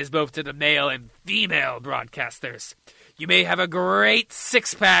 which applies both to the male and female broadcasters. You may have a great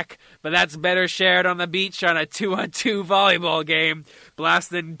six-pack, but that's better shared on the beach on a 2-on-2 volleyball game,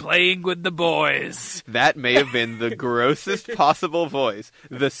 blasting playing with the boys. that may have been the grossest possible voice,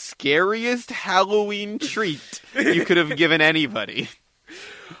 the scariest Halloween treat you could have given anybody.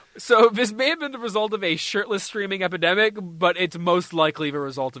 So this may have been the result of a shirtless streaming epidemic, but it's most likely the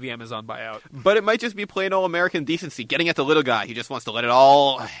result of the Amazon buyout. But it might just be plain old American decency, getting at the little guy. He just wants to let it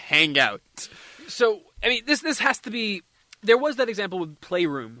all hang out. So, I mean, this has to be... There was that example with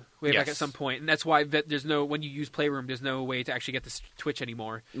Playroom way back Yes. at some point, and that's why there's no, when you use Playroom, there's no way to actually get this Twitch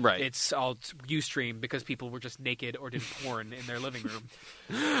anymore. Right. It's all Ustream because people were just naked or did porn in their living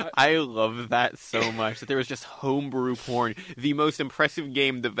room. I love that so much, that there was just homebrew porn. The most impressive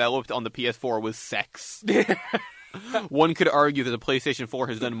game developed on the PS4 was sex. One could argue that the PlayStation 4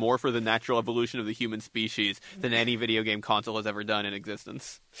 has done more for the natural evolution of the human species than any video game console has ever done in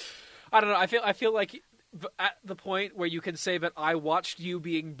existence. I don't know. I feel like at the point where you can say that I watched you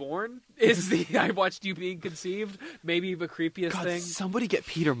being born is the I watched you being conceived maybe the creepiest God, thing. somebody get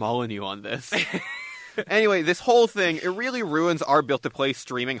Peter Molyneux on this. Anyway, this whole thing, it really ruins our built-to-play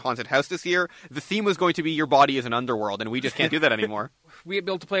streaming Haunted House this year. The theme was going to be your body is an underworld, and we just can't do that anymore. We at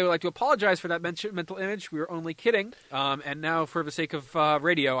Build to Play would like to apologize for that mental image. We were only kidding. And now, for the sake of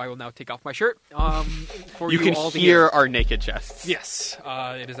radio, I will now take off my shirt. For You can all to hear our naked chests. Yes,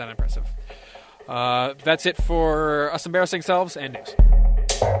 it is that impressive. That's it for us embarrassing selves and news.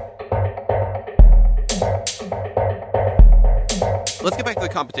 Let's get back to the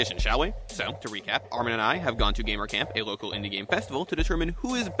competition, shall we? So, to recap, Armin and I have gone to Gamer Camp, a local indie game festival, to determine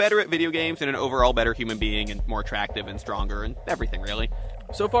who is better at video games and an overall better human being and more attractive and stronger and everything, really.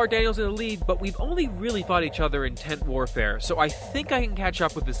 So far, Daniel's in the lead, but we've only really fought each other in tent warfare, so I think I can catch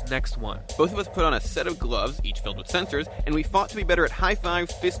up with this next one. Both of us put on a set of gloves, each filled with sensors, and we fought to be better at high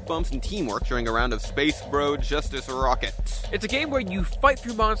fives, fist bumps, and teamwork during a round of Space Bro Justice Rocket. It's a game where you fight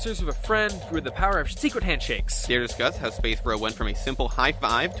through monsters with a friend through the power of secret handshakes. Here to discuss how Space Bro went from a simple high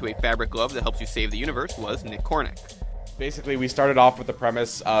five to a fabric glove that helps you save the universe was Nick Cornick. Basically, we started off with the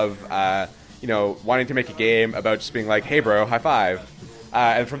premise of, wanting to make a game about just being like, hey, bro, high five.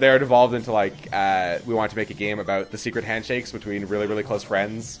 And from there, it evolved into, we wanted to make a game about the secret handshakes between really, really close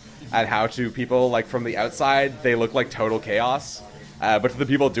friends and how to people, from the outside, they look like total chaos. But to the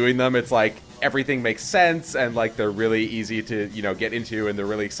people doing them, it's like everything makes sense and, they're really easy to, get into and they're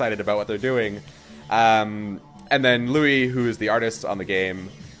really excited about what they're doing. And then Louis, who is the artist on the game,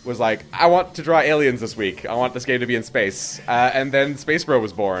 was like, I want to draw aliens this week. I want this game to be in space. And then Space Bro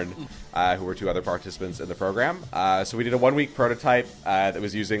was born, who were two other participants in the program. So we did a 1-week prototype that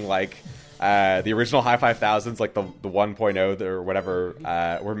was using, the original High 5000s, the 1.0 or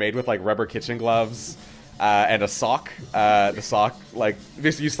whatever, were made with, rubber kitchen gloves and a sock. The sock,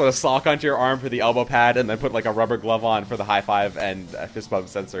 basically you slid a sock onto your arm for the elbow pad and then put, a rubber glove on for the high five and fist bump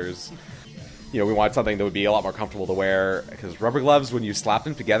sensors. We wanted something that would be a lot more comfortable to wear, because rubber gloves, when you slap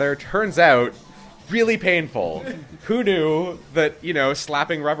them together, turns out really painful. Who knew that,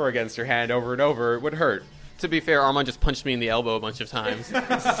 slapping rubber against your hand over and over would hurt? To be fair, Armand just punched me in the elbow a bunch of times.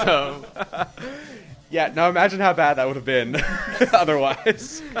 So, yeah, now imagine how bad that would have been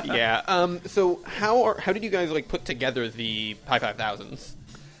otherwise. yeah. So how did you guys put together the High 5000s?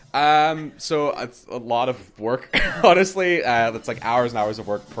 So it's a lot of work, honestly. It's hours and hours of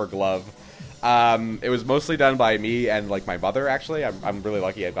work per glove. It was mostly done by me and my mother, actually. I'm really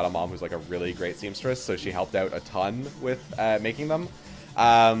lucky. I've got a mom who's a really great seamstress, so she helped out a ton with making them.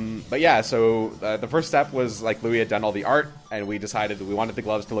 But yeah, so the first step was Louis had done all the art, and we decided that we wanted the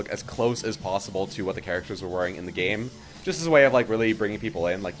gloves to look as close as possible to what the characters were wearing in the game, just as a way of really bringing people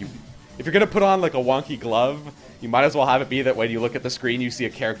in. If you're gonna put on a wonky glove, you might as well have it be that when you look at the screen, you see a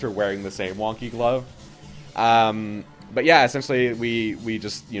character wearing the same wonky glove. But yeah, essentially we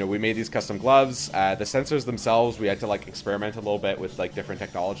just, we made these custom gloves. The sensors themselves, we had to experiment a little bit with different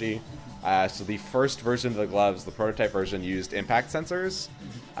technology. So the first version of the gloves, the prototype version, used impact sensors.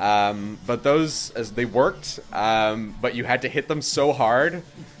 But those, as they worked, but you had to hit them so hard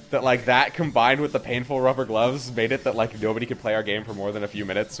that that combined with the painful rubber gloves made it that nobody could play our game for more than a few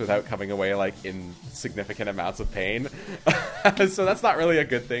minutes without coming away in significant amounts of pain. So that's not really a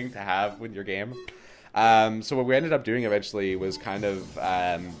good thing to have with your game. So what we ended up doing eventually was kind of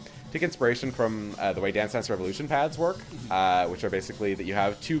took inspiration from the way Dance Dance Revolution pads work, which are basically that you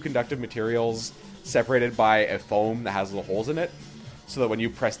have two conductive materials separated by a foam that has little holes in it, so that when you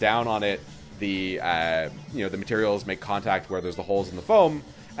press down on it, the materials make contact where there's the holes in the foam,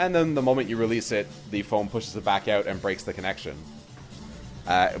 and then the moment you release it, the foam pushes it back out and breaks the connection.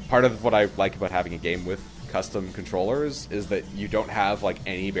 Part of what I like about having a game with custom controllers is that you don't have like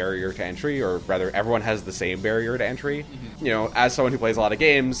any barrier to entry, or rather everyone has the same barrier to entry. You know, as someone who plays a lot of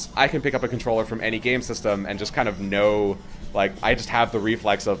games, I can pick up a controller from any game system and just kind of know, like, I just have the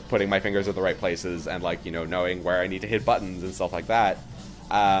reflex of putting my fingers at the right places and, like, you know, knowing where I need to hit buttons and stuff like that.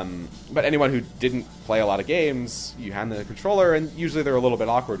 But anyone who didn't play a lot of games, you hand them the controller and usually they're a little bit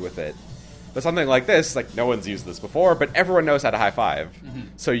awkward with it. But something like this, like, no one's used this before, but everyone knows how to high five.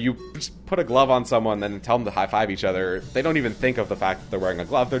 So you just put a glove on someone and tell them to high five each other. They don't even think of the fact that they're wearing a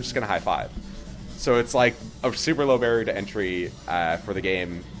glove. They're just going to high five. So it's like a super low barrier to entry for the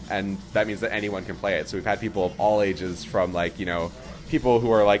game, and that means that anyone can play it. So we've had people of all ages, from, like, you know, people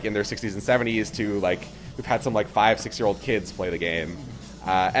who are like in their 60s and 70s to, like, we've had some like 5-6-year-old kids play the game.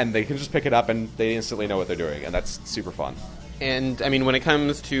 And they can just pick it up and they instantly know what they're doing, and that's super fun. And, I mean, when it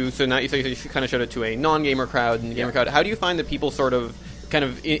comes to, so now you kind of showed it to a non-gamer crowd and gamer crowd, how do you find that people sort of, kind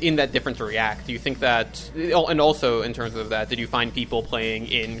of, in that difference react? Do you think that, and also in terms of that, did you find people playing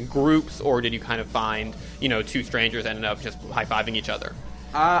in groups, or did you kind of find, you know, two strangers ended up just high-fiving each other?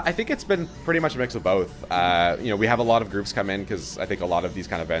 I think it's been pretty much a mix of both. You know, we have a lot of groups come in because I think a lot of these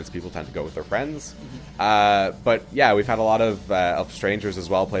kind of events, people tend to go with their friends. But yeah, we've had a lot of strangers as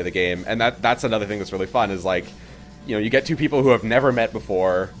well play the game, and that's another thing that's really fun is, like, you know, you get two people who have never met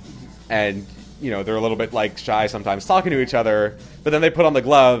before, and, you know, they're a little bit, like, shy sometimes talking to each other, but then they put on the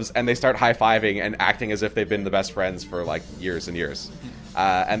gloves and they start high-fiving and acting as if they've been the best friends for, like, years and years.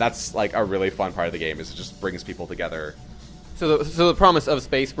 And that's, like, a really fun part of the game, is it just brings people together. So the promise of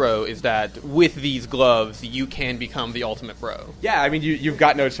Space Bro is that with these gloves, you can become the ultimate bro. Yeah, I mean, you've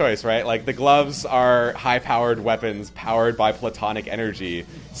got no choice, right? Like, the gloves are high-powered weapons powered by platonic energy.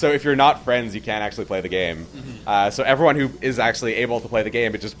 So if you're not friends, you can't actually play the game. So everyone who is actually able to play the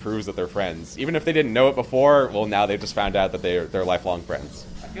game, it just proves that they're friends. Even if they didn't know it before, well, now they've just found out that they're lifelong friends.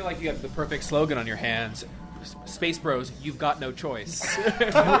 I feel like you have the perfect slogan on your hands. Space Bros, you've got no choice.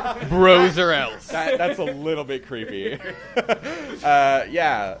 Bros or else. That's a little bit creepy.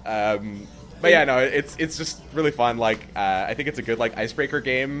 Yeah. But yeah, no, it's just really fun. Like, I think it's a good, like, icebreaker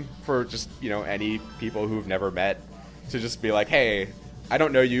game for just, you know, any people who've never met, to just be like, hey, I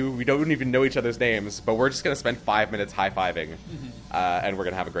don't know you, we don't even know each other's names, but we're just going to spend 5 minutes high-fiving, and we're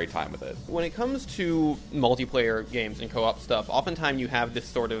going to have a great time with it. When it comes to multiplayer games and co-op stuff, oftentimes you have this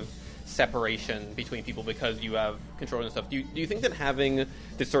sort of separation between people because you have controllers and stuff. Do you think that having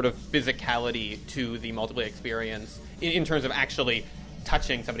this sort of physicality to the multiplayer experience, in terms of actually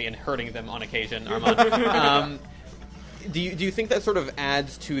touching somebody and hurting them on occasion, Armand, do you think that sort of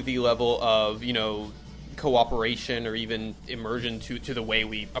adds to the level of, you know, cooperation or even immersion to the way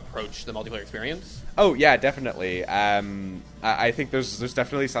we approach the multiplayer experience? Oh yeah, definitely. I think there's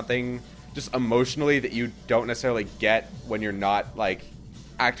definitely something just emotionally that you don't necessarily get when you're not, like,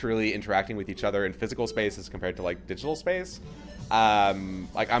 actually interacting with each other in physical space as compared to, like, digital space.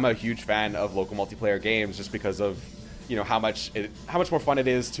 Like, I'm a huge fan of local multiplayer games just because of, you know, how much more fun it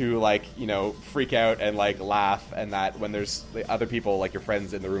is to, like, you know, freak out and, like, laugh, and that when there's other people, like your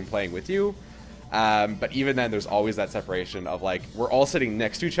friends, in the room playing with you. But even then, there's always that separation of, like, we're all sitting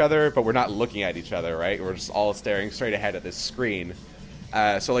next to each other, but we're not looking at each other, right? We're just all staring straight ahead at this screen.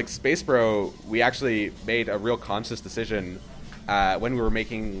 So, like, Space Bro, we actually made a real conscious decision when we were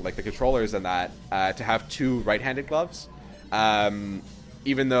making, like, the controllers and that, to have two right-handed gloves.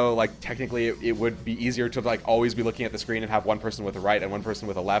 Even though, like, technically it would be easier to, like, always be looking at the screen and have one person with a right and one person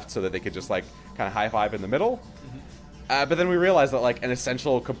with a left so that they could just, like, kind of high-five in the middle. But then we realized that, like, an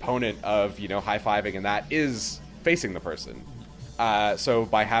essential component of, you know, high-fiving and that is facing the person. So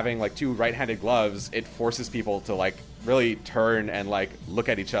by having, like, two right-handed gloves, it forces people to, like, really turn and, like, look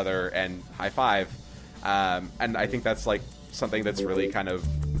at each other and high-five. And I think that's, like, something that's really kind of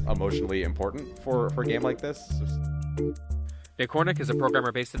emotionally important for a game like this. Nick Hornick is a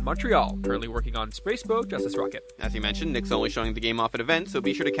programmer based in Montreal, currently working on Space Bro Justice Rocket. As you mentioned, Nick's only showing the game off at events, so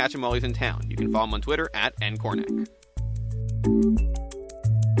be sure to catch him while he's in town. You can follow him on Twitter at ncornick.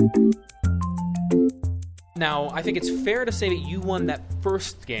 Now, I think it's fair to say that you won that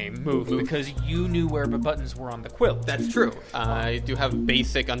first game, Move, because you knew where the buttons were on the quilt. That's true. I do have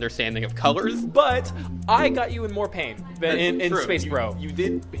basic understanding of colors. But I got you in more pain than in Space Bro. You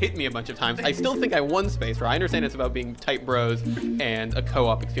did hit me a bunch of times. I still think I won Space Bro. I understand it's about being type bros and a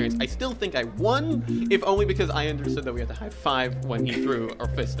co-op experience. I still think I won, if only because I understood that we had to high five when he threw our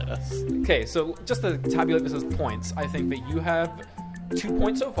fist at us. Okay, so just to tabulate this as points, I think that you have 2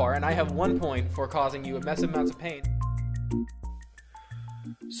 points so far, and I have 1 point for causing you massive amounts of pain.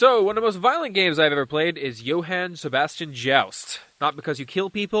 So, one of the most violent games I've ever played is Johann Sebastian Joust. Not because you kill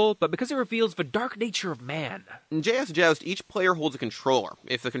people, but because it reveals the dark nature of man. In JS Joust, each player holds a controller.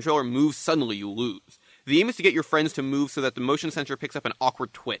 If the controller moves suddenly, you lose. The aim is to get your friends to move so that the motion sensor picks up an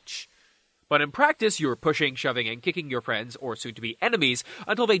awkward twitch. But in practice, you're pushing, shoving, and kicking your friends, or soon-to-be enemies,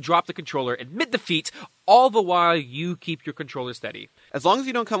 until they drop the controller in mid-defeat, all the while you keep your controller steady. As long as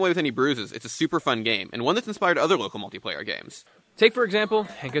you don't come away with any bruises, it's a super fun game, and one that's inspired other local multiplayer games. Take, for example,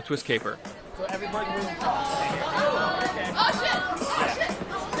 Henka Twist Caper. So everybody moves across.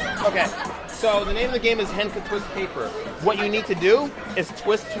 Okay, so the name of the game is Henka Twist Caper. What you need to do is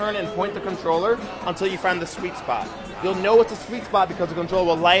twist, turn, and point the controller until you find the sweet spot. You'll know it's a sweet spot because the controller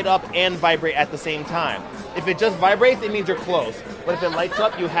will light up and vibrate at the same time. If it just vibrates, it means you're close. But if it lights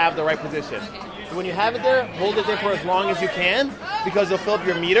up, you have the right position. So when you have it there, hold it there for as long as you can because you'll fill up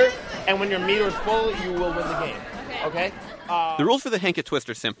your meter. And when your meter is full, you will win the game. Okay? The rules for the Henka Twist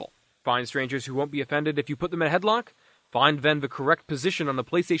are simple. Find strangers who won't be offended if you put them in a headlock. Find then the correct position on the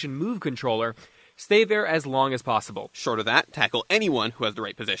PlayStation Move controller. Stay there as long as possible. Short of that, tackle anyone who has the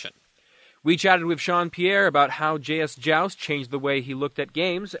right position. We chatted with Sean Pierre about how JS Joust changed the way he looked at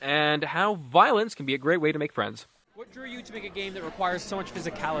games and how violence can be a great way to make friends. What drew you to make a game that requires so much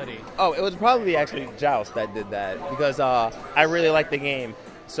physicality? Oh, it was probably actually Joust that did that because I really liked the game.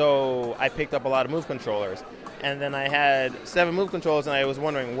 So I picked up a lot of Move controllers. And then I had 7 Move controllers, and I was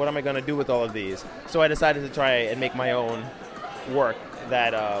wondering, what am I going to do with all of these? So I decided to try and make my own work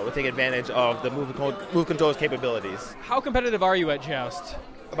that would take advantage of the Move controllers' capabilities. How competitive are you at Joust?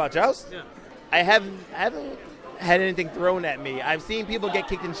 About Joust? Yeah. I haven't had anything thrown at me. I've seen people get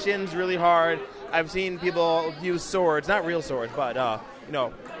kicked in shins really hard. I've seen people use swords, not real swords, but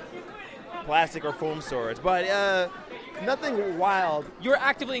plastic or foam swords. But nothing wild. You're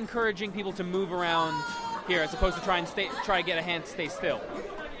actively encouraging people to move around here as opposed to try to get a hand to stay still.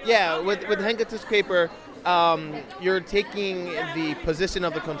 Yeah, with Henka Twist Caper, you're taking the position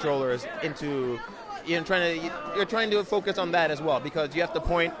of the controllers into. You're trying to focus on that as well because you have to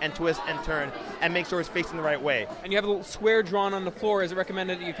point and twist and turn and make sure it's facing the right way. And you have a little square drawn on the floor. Is it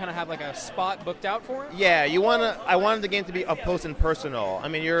recommended that you kind of have like a spot booked out for it? Yeah, I wanted the game to be up close and personal. I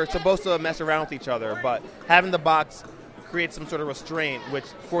mean, you're supposed to mess around with each other, but having the box creates some sort of restraint, which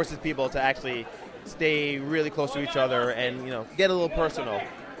forces people to actually stay really close to each other and get a little personal.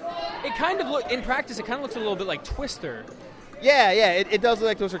 It kind of in practice, it kind of looks a little bit like Twister. Yeah, it does look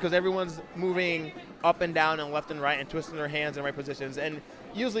like Twister because everyone's moving up and down and left and right and twisting their hands in right positions. And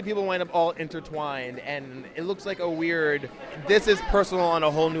usually people wind up all intertwined, and it looks like a weird... This is personal on a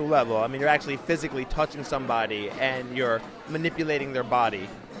whole new level. I mean, you're actually physically touching somebody, and you're manipulating their body,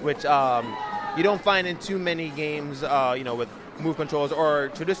 which you don't find in too many games, with Move controllers or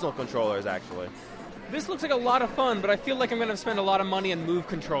traditional controllers, actually. This looks like a lot of fun, but I feel like I'm going to spend a lot of money on Move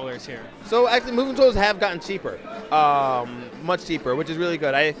controllers here. So actually, Move controllers have gotten cheaper, much cheaper, which is really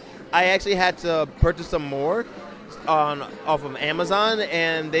good. I actually had to purchase some more off of Amazon,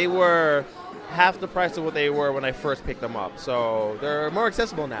 and they were half the price of what they were when I first picked them up. So they're more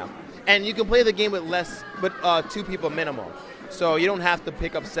accessible now, and you can play the game with 2 people minimum. So you don't have to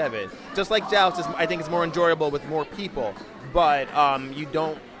pick up 7. Just like Joust, I think it's more enjoyable with more people, but you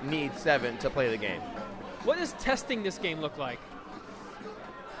don't need 7 to play the game. What does testing this game look like?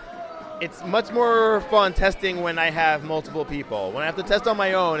 It's much more fun testing when I have multiple people. When I have to test on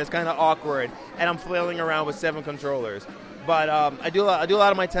my own, it's kind of awkward, and I'm flailing around with 7 controllers. But I do a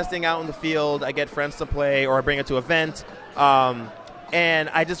lot of my testing out in the field. I get friends to play, or I bring it to an event, and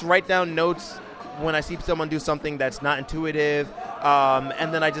I just write down notes when I see someone do something that's not intuitive,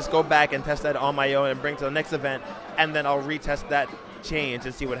 and then I just go back and test that on my own and bring it to the next event, and then I'll retest that change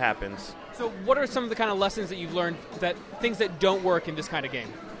and see what happens. So what are some of the kind of lessons that you've learned, things that don't work in this kind of game?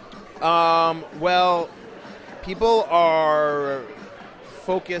 Well, people are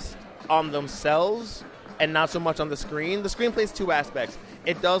focused on themselves and not so much on the screen. The screen plays 2 aspects.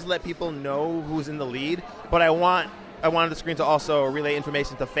 It does let people know who's in the lead, but I wanted the screen to also relay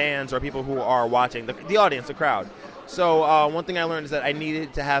information to fans or people who are watching, the audience, the crowd. So one thing I learned is that I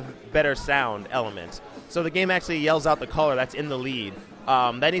needed to have better sound elements. So the game actually yells out the color that's in the lead.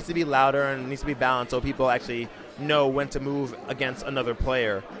 That needs to be louder and needs to be balanced so people actually know when to move against another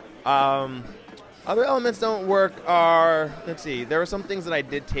player. Other elements don't work are, let's see, there were some things that I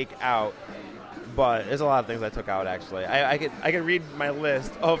did take out, but there's a lot of things I took out actually. I could read my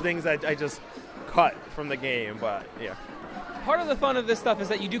list of things that I just cut from the game, but yeah. Part of the fun of this stuff is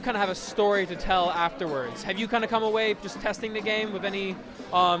that you do kind of have a story to tell afterwards. Have you kind of come away just testing the game with any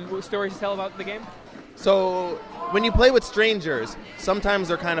stories to tell about the game? So when you play with strangers, sometimes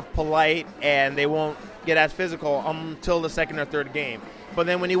they're kind of polite and they won't get as physical until the second or third game. But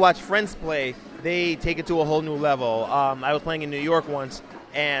then when you watch friends play, they take it to a whole new level. I was playing in New York once,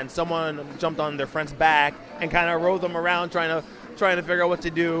 and someone jumped on their friend's back and kind of rode them around trying to figure out what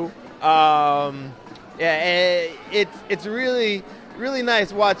to do. It's really, really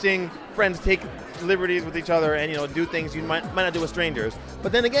nice watching friends take liberties with each other and, do things you might not do with strangers.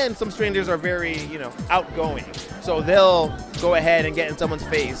 But then again, some strangers are very, outgoing. So they'll go ahead and get in someone's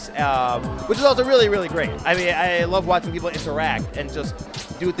face, which is also really, really great. I mean, I love watching people interact and just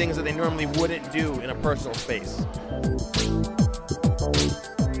do things that they normally wouldn't do in a personal space.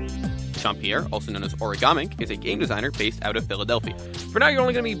 Jean-Pierre, also known as Origamink, is a game designer based out of Philadelphia. For now, you're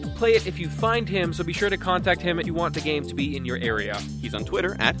only going to play it if you find him, so be sure to contact him if you want the game to be in your area. He's on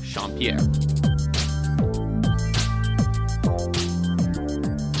Twitter at Jean-Pierre.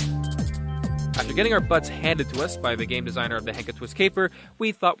 After getting our butts handed to us by the game designer of the Henka Twist Caper,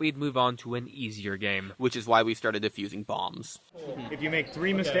 we thought we'd move on to an easier game. Which is why we started defusing bombs. If you make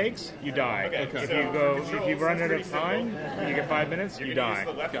 3 mistakes, you die. If you run out of time, you get 5 minutes, you die.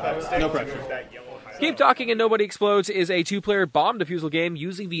 No pressure. Keep Talking and Nobody Explodes is a 2-player bomb defusal game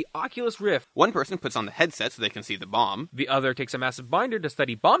using the Oculus Rift. One person puts on the headset so they can see the bomb. The other takes a massive binder to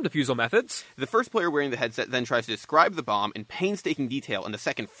study bomb defusal methods. The first player wearing the headset then tries to describe the bomb in painstaking detail, and the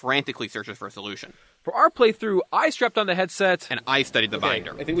second frantically searches for a solution. For our playthrough, I strapped on the headset. And I studied the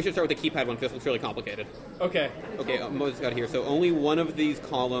binder. I think we should start with the keypad one because it's really complicated. Okay. Okay, Moses got here. So only one of these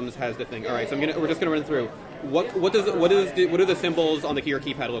columns has the thing. All right, so we're just going to run through. What do the symbols on the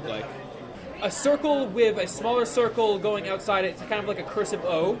keypad look like? A circle with a smaller circle going outside it. It's kind of like a cursive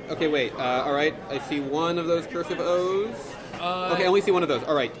O. Okay, wait. All right, I see one of those cursive O's. Okay, I only see one of those.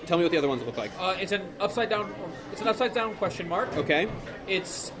 All right, tell me what the other ones look like. It's an upside down question mark. Okay.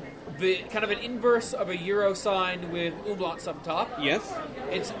 It's the kind of an inverse of a euro sign with umlauts up top. Yes.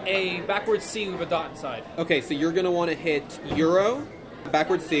 It's a backwards C with a dot inside. Okay, so you're going to want to hit euro,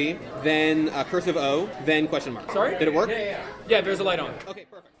 backward C, then cursive O, then question mark. Sorry? Did it work? Yeah, there's a light on. Okay,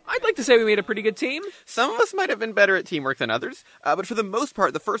 perfect. I'd like to say we made a pretty good team. Some of us might have been better at teamwork than others, but for the most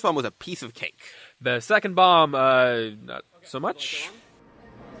part, the first bomb was a piece of cake. The second bomb, not so much.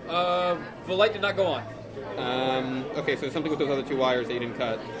 The light did not go on. Okay, so something with those other 2 wires that you didn't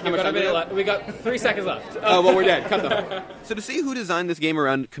cut. We got 3 seconds left. Oh, well, we're dead. Cut them. So to see who designed this game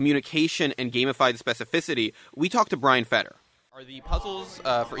around communication and gamified specificity, we talked to Brian Fetter. Are the puzzles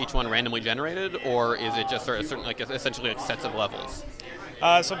for each one randomly generated, or is it just sort of certain, essentially sets of levels?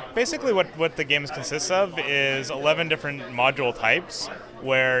 So basically what the game consists of is 11 different module types,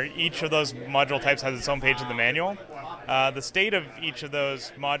 where each of those module types has its own page in the manual. The state of each of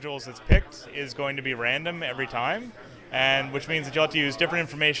those modules that's picked is going to be random every time, and which means that you'll have to use different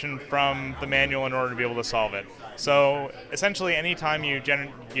information from the manual in order to be able to solve it. So essentially, anytime you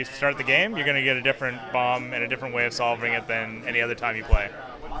start the game, you're going to get a different bomb and a different way of solving it than any other time you play.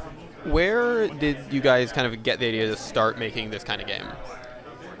 Where did you guys kind of get the idea to start making this kind of game?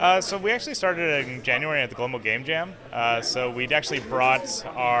 So we actually started in January at the Global Game Jam. So we'd actually brought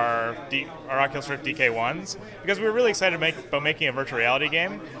our Oculus Rift DK1s because we were really excited about making a virtual reality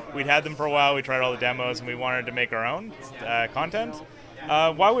game. We'd had them for a while, we tried all the demos, and we wanted to make our own content.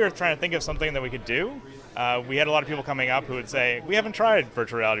 While we were trying to think of something that we could do, we had a lot of people coming up who would say, we haven't tried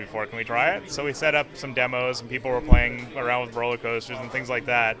virtual reality before, can we try it? So we set up some demos, and people were playing around with roller coasters and things like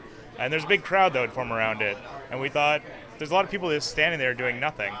that. And there's a big crowd that would form around it. And we thought, there's a lot of people just standing there doing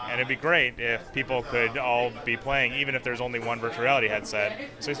nothing, and it'd be great if people could all be playing, even if there's only one virtual reality headset.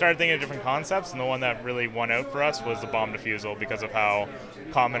 So we started thinking of different concepts, and the one that really won out for us was the bomb defusal because of how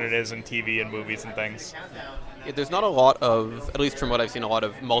common it is in TV and movies and things. Yeah, there's not a lot of, at least from what I've seen, a lot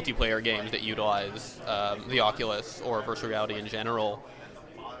of multiplayer games that utilize the Oculus or virtual reality in general.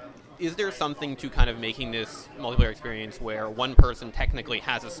 Is there something to kind of making this multiplayer experience where one person technically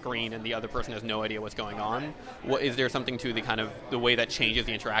has a screen and the other person has no idea what's going on? Is there something to the kind of the way that changes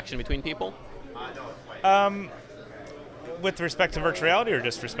the interaction between people? With respect to virtual reality or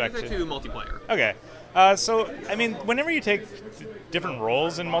just respect to multiplayer? Okay. So, I mean, whenever you take different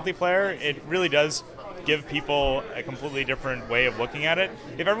roles in multiplayer, it really does give people a completely different way of looking at it.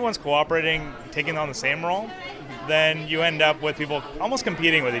 If everyone's cooperating, taking on the same role, then you end up with people almost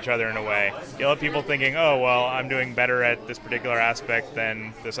competing with each other in a way. You'll have people thinking, oh, well, I'm doing better at this particular aspect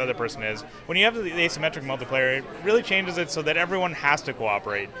than this other person is. When you have the asymmetric multiplayer, it really changes it so that everyone has to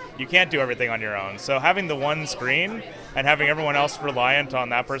cooperate. You can't do everything on your own. So having the one screen and having everyone else reliant on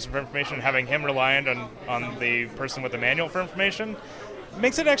that person for information, having him reliant on the person with the manual for information,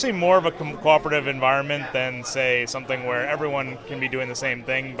 makes it actually more of a cooperative environment than, say, something where everyone can be doing the same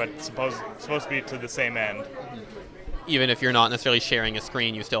thing but supposed to be to the same end. Even if you're not necessarily sharing a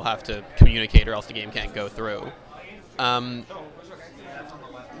screen, you still have to communicate or else the game can't go through.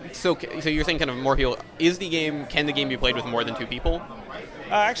 So you're saying kind of more people, can the game be played with more than 2 people?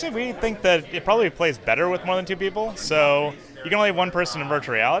 Actually, we think that it probably plays better with more than 2 people. So you can only have one person in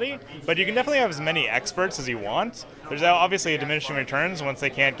virtual reality, but you can definitely have as many experts as you want. There's obviously a diminishing returns once they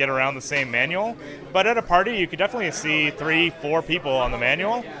can't get around the same manual. But at a party, you could definitely see 3-4 people on the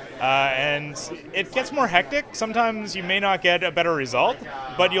manual. And it gets more hectic. Sometimes you may not get a better result,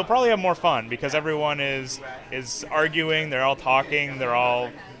 but you'll probably have more fun because everyone is arguing, they're all talking, they're all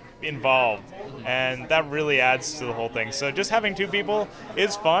involved, and that really adds to the whole thing. So just having 2 people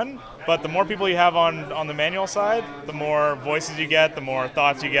is fun, but the more people you have on the manual side, the more voices you get, the more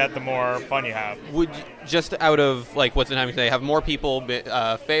thoughts you get, the more fun you have. Would just out of like what's the time today, have more people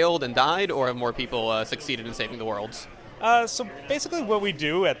failed and died, or have more people succeeded in saving the world? So basically what we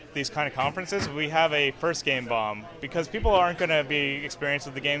do at these kind of conferences, we have a first game bomb because people aren't going to be experienced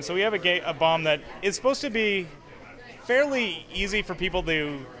with the game. So we have a bomb that is supposed to be fairly easy for people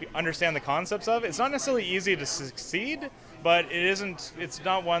to understand the concepts of. It's not necessarily easy to succeed, but it's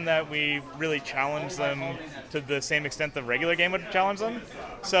not one that we really challenge them to the same extent the regular game would challenge them.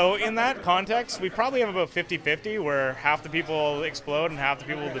 So in that context, we probably have about 50-50 where half the people explode and half the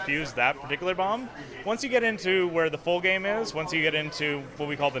people defuse that particular bomb. Once you get into where the full game is, once you get into what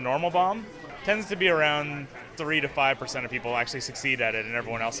we call the normal bomb, tends to be around 3 to 5% of people actually succeed at it and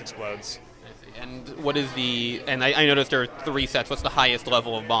everyone else explodes. And what is and I noticed there are 3 sets. What's the highest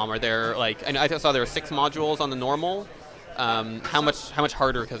level of bomb? Are there and I saw there were 6 modules on the normal. How much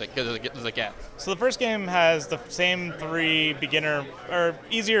harder does it get? So the first game has the same 3 beginner or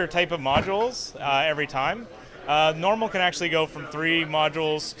easier type of modules every time. Normal can actually go from 3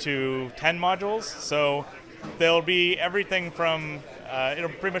 modules to 10 modules. So there'll be everything from it'll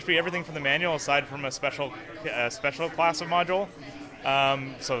pretty much be everything from the manual aside from a special class of module.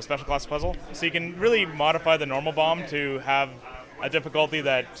 So a special class puzzle. So you can really modify the normal bomb to have a difficulty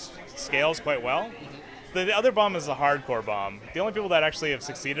that scales quite well. The other bomb is the hardcore bomb. The only people that actually have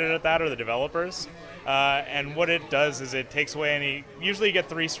succeeded at that are the developers. And what it does is it takes away usually you get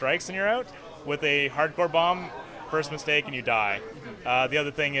 3 strikes and you're out. With a hardcore bomb, first mistake and you die. The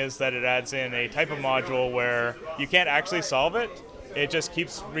other thing is that it adds in a type of module where you can't actually solve it. It just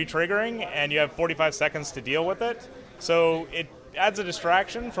keeps re-triggering and you have 45 seconds to deal with it. So it adds a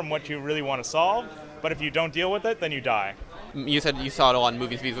distraction from what you really want to solve, but if you don't deal with it, then you die. You said you saw it all on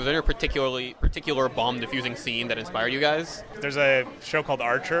movies. Was there a particular bomb defusing scene that inspired you guys? There's a show called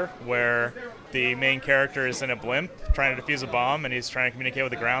Archer where the main character is in a blimp trying to defuse a bomb, and he's trying to communicate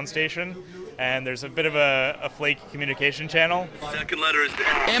with the ground station. And there's a bit of a flaky communication channel. Second letter is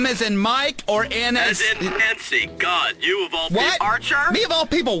M as in Mike or N as in Nancy. God, you of all people. What? Archer? Me of all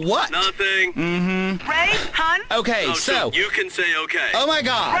people, what? Nothing. Mm-hmm. Ray, hun? Okay, so. You can say okay. Oh my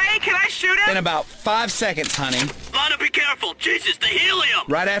God. Ray, can I shoot him? In about 5 seconds, honey. Lana, be careful. Jesus, the helium.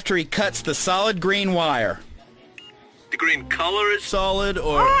 Right after he cuts the solid green wire. The green color is solid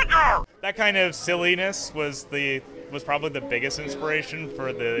or... That kind of silliness was probably the biggest inspiration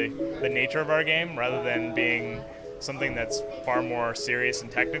for the nature of our game, rather than being something that's far more serious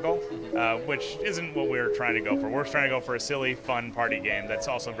and technical, which isn't what we're trying to go for. We're trying to go for a silly, fun party game that's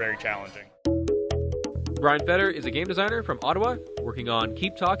also very challenging. Brian Fetter is a game designer from Ottawa, working on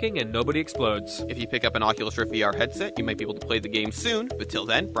Keep Talking and Nobody Explodes. If you pick up an Oculus Rift VR headset, you might be able to play the game soon, but till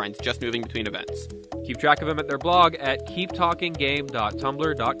then, Brian's just moving between events. Keep track of him at their blog at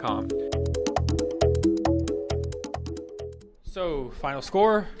keeptalkinggame.tumblr.com. So, final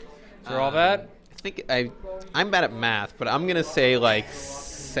score for all that? I think I'm bad at math, but I'm gonna say like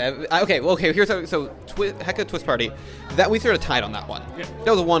 7. Okay. Here's Heka Twist Party. That we sort of tied on that one. Yeah.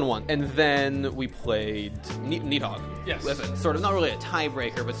 That was a 1-1, and then we played Needhog. Yes. That's sort of not really a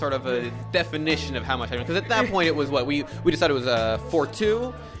tiebreaker, but sort of a definition of how much. Because at that point it was what we decided it was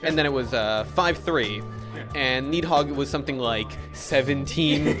 4-2, and then it was 5-3, and Needhog was something like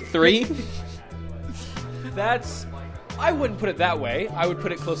 17-3. I wouldn't put it that way. I would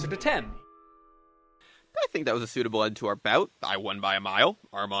put it closer to 10. I think that was a suitable end to our bout. I won by a mile.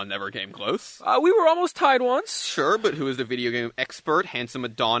 Armand never came close. We were almost tied once. Sure, but who is the video game expert, handsome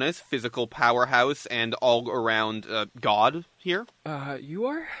Adonis, physical powerhouse, and all-around god here? You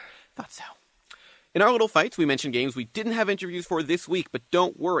are? Thought so. In our little fights, we mentioned games we didn't have interviews for this week, but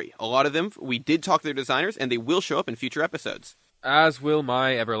don't worry. A lot of them, we did talk to their designers, and they will show up in future episodes. As will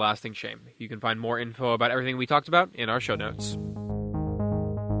my everlasting shame. You can find more info about everything we talked about in our show notes.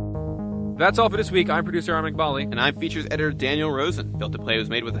 That's all for this week. I'm producer Armin Iqbali. And I'm features editor Daniel Rosen. Built to Play was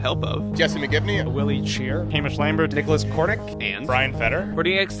made with the help of Jesse McGibney, Willie Cheer, Hamish Lambert, Nicholas Kornick, and Brian Fetter. For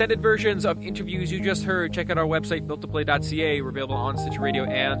the extended versions of interviews you just heard, check out our website, builttoplay.ca. We're available on Stitcher Radio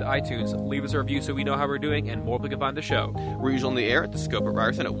and iTunes. Leave us a review so we know how we're doing and more people can find the show. We're usually on the air at the Scope at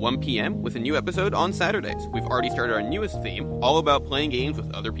Ryerson at 1 p.m. with a new episode on Saturdays. We've already started our newest theme, all about playing games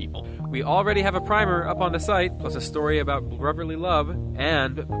with other people. We already have a primer up on the site, plus a story about brotherly love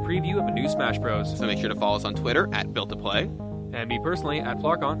and a preview of a new Smash Bros. So make sure to follow us on Twitter at BuiltToPlay. And me personally at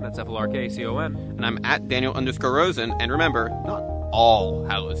Flarkon, that's FLRKCON. And I'm at Daniel_Rosen. And remember, not all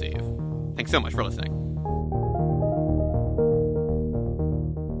Hallows Eve. Thanks so much for listening.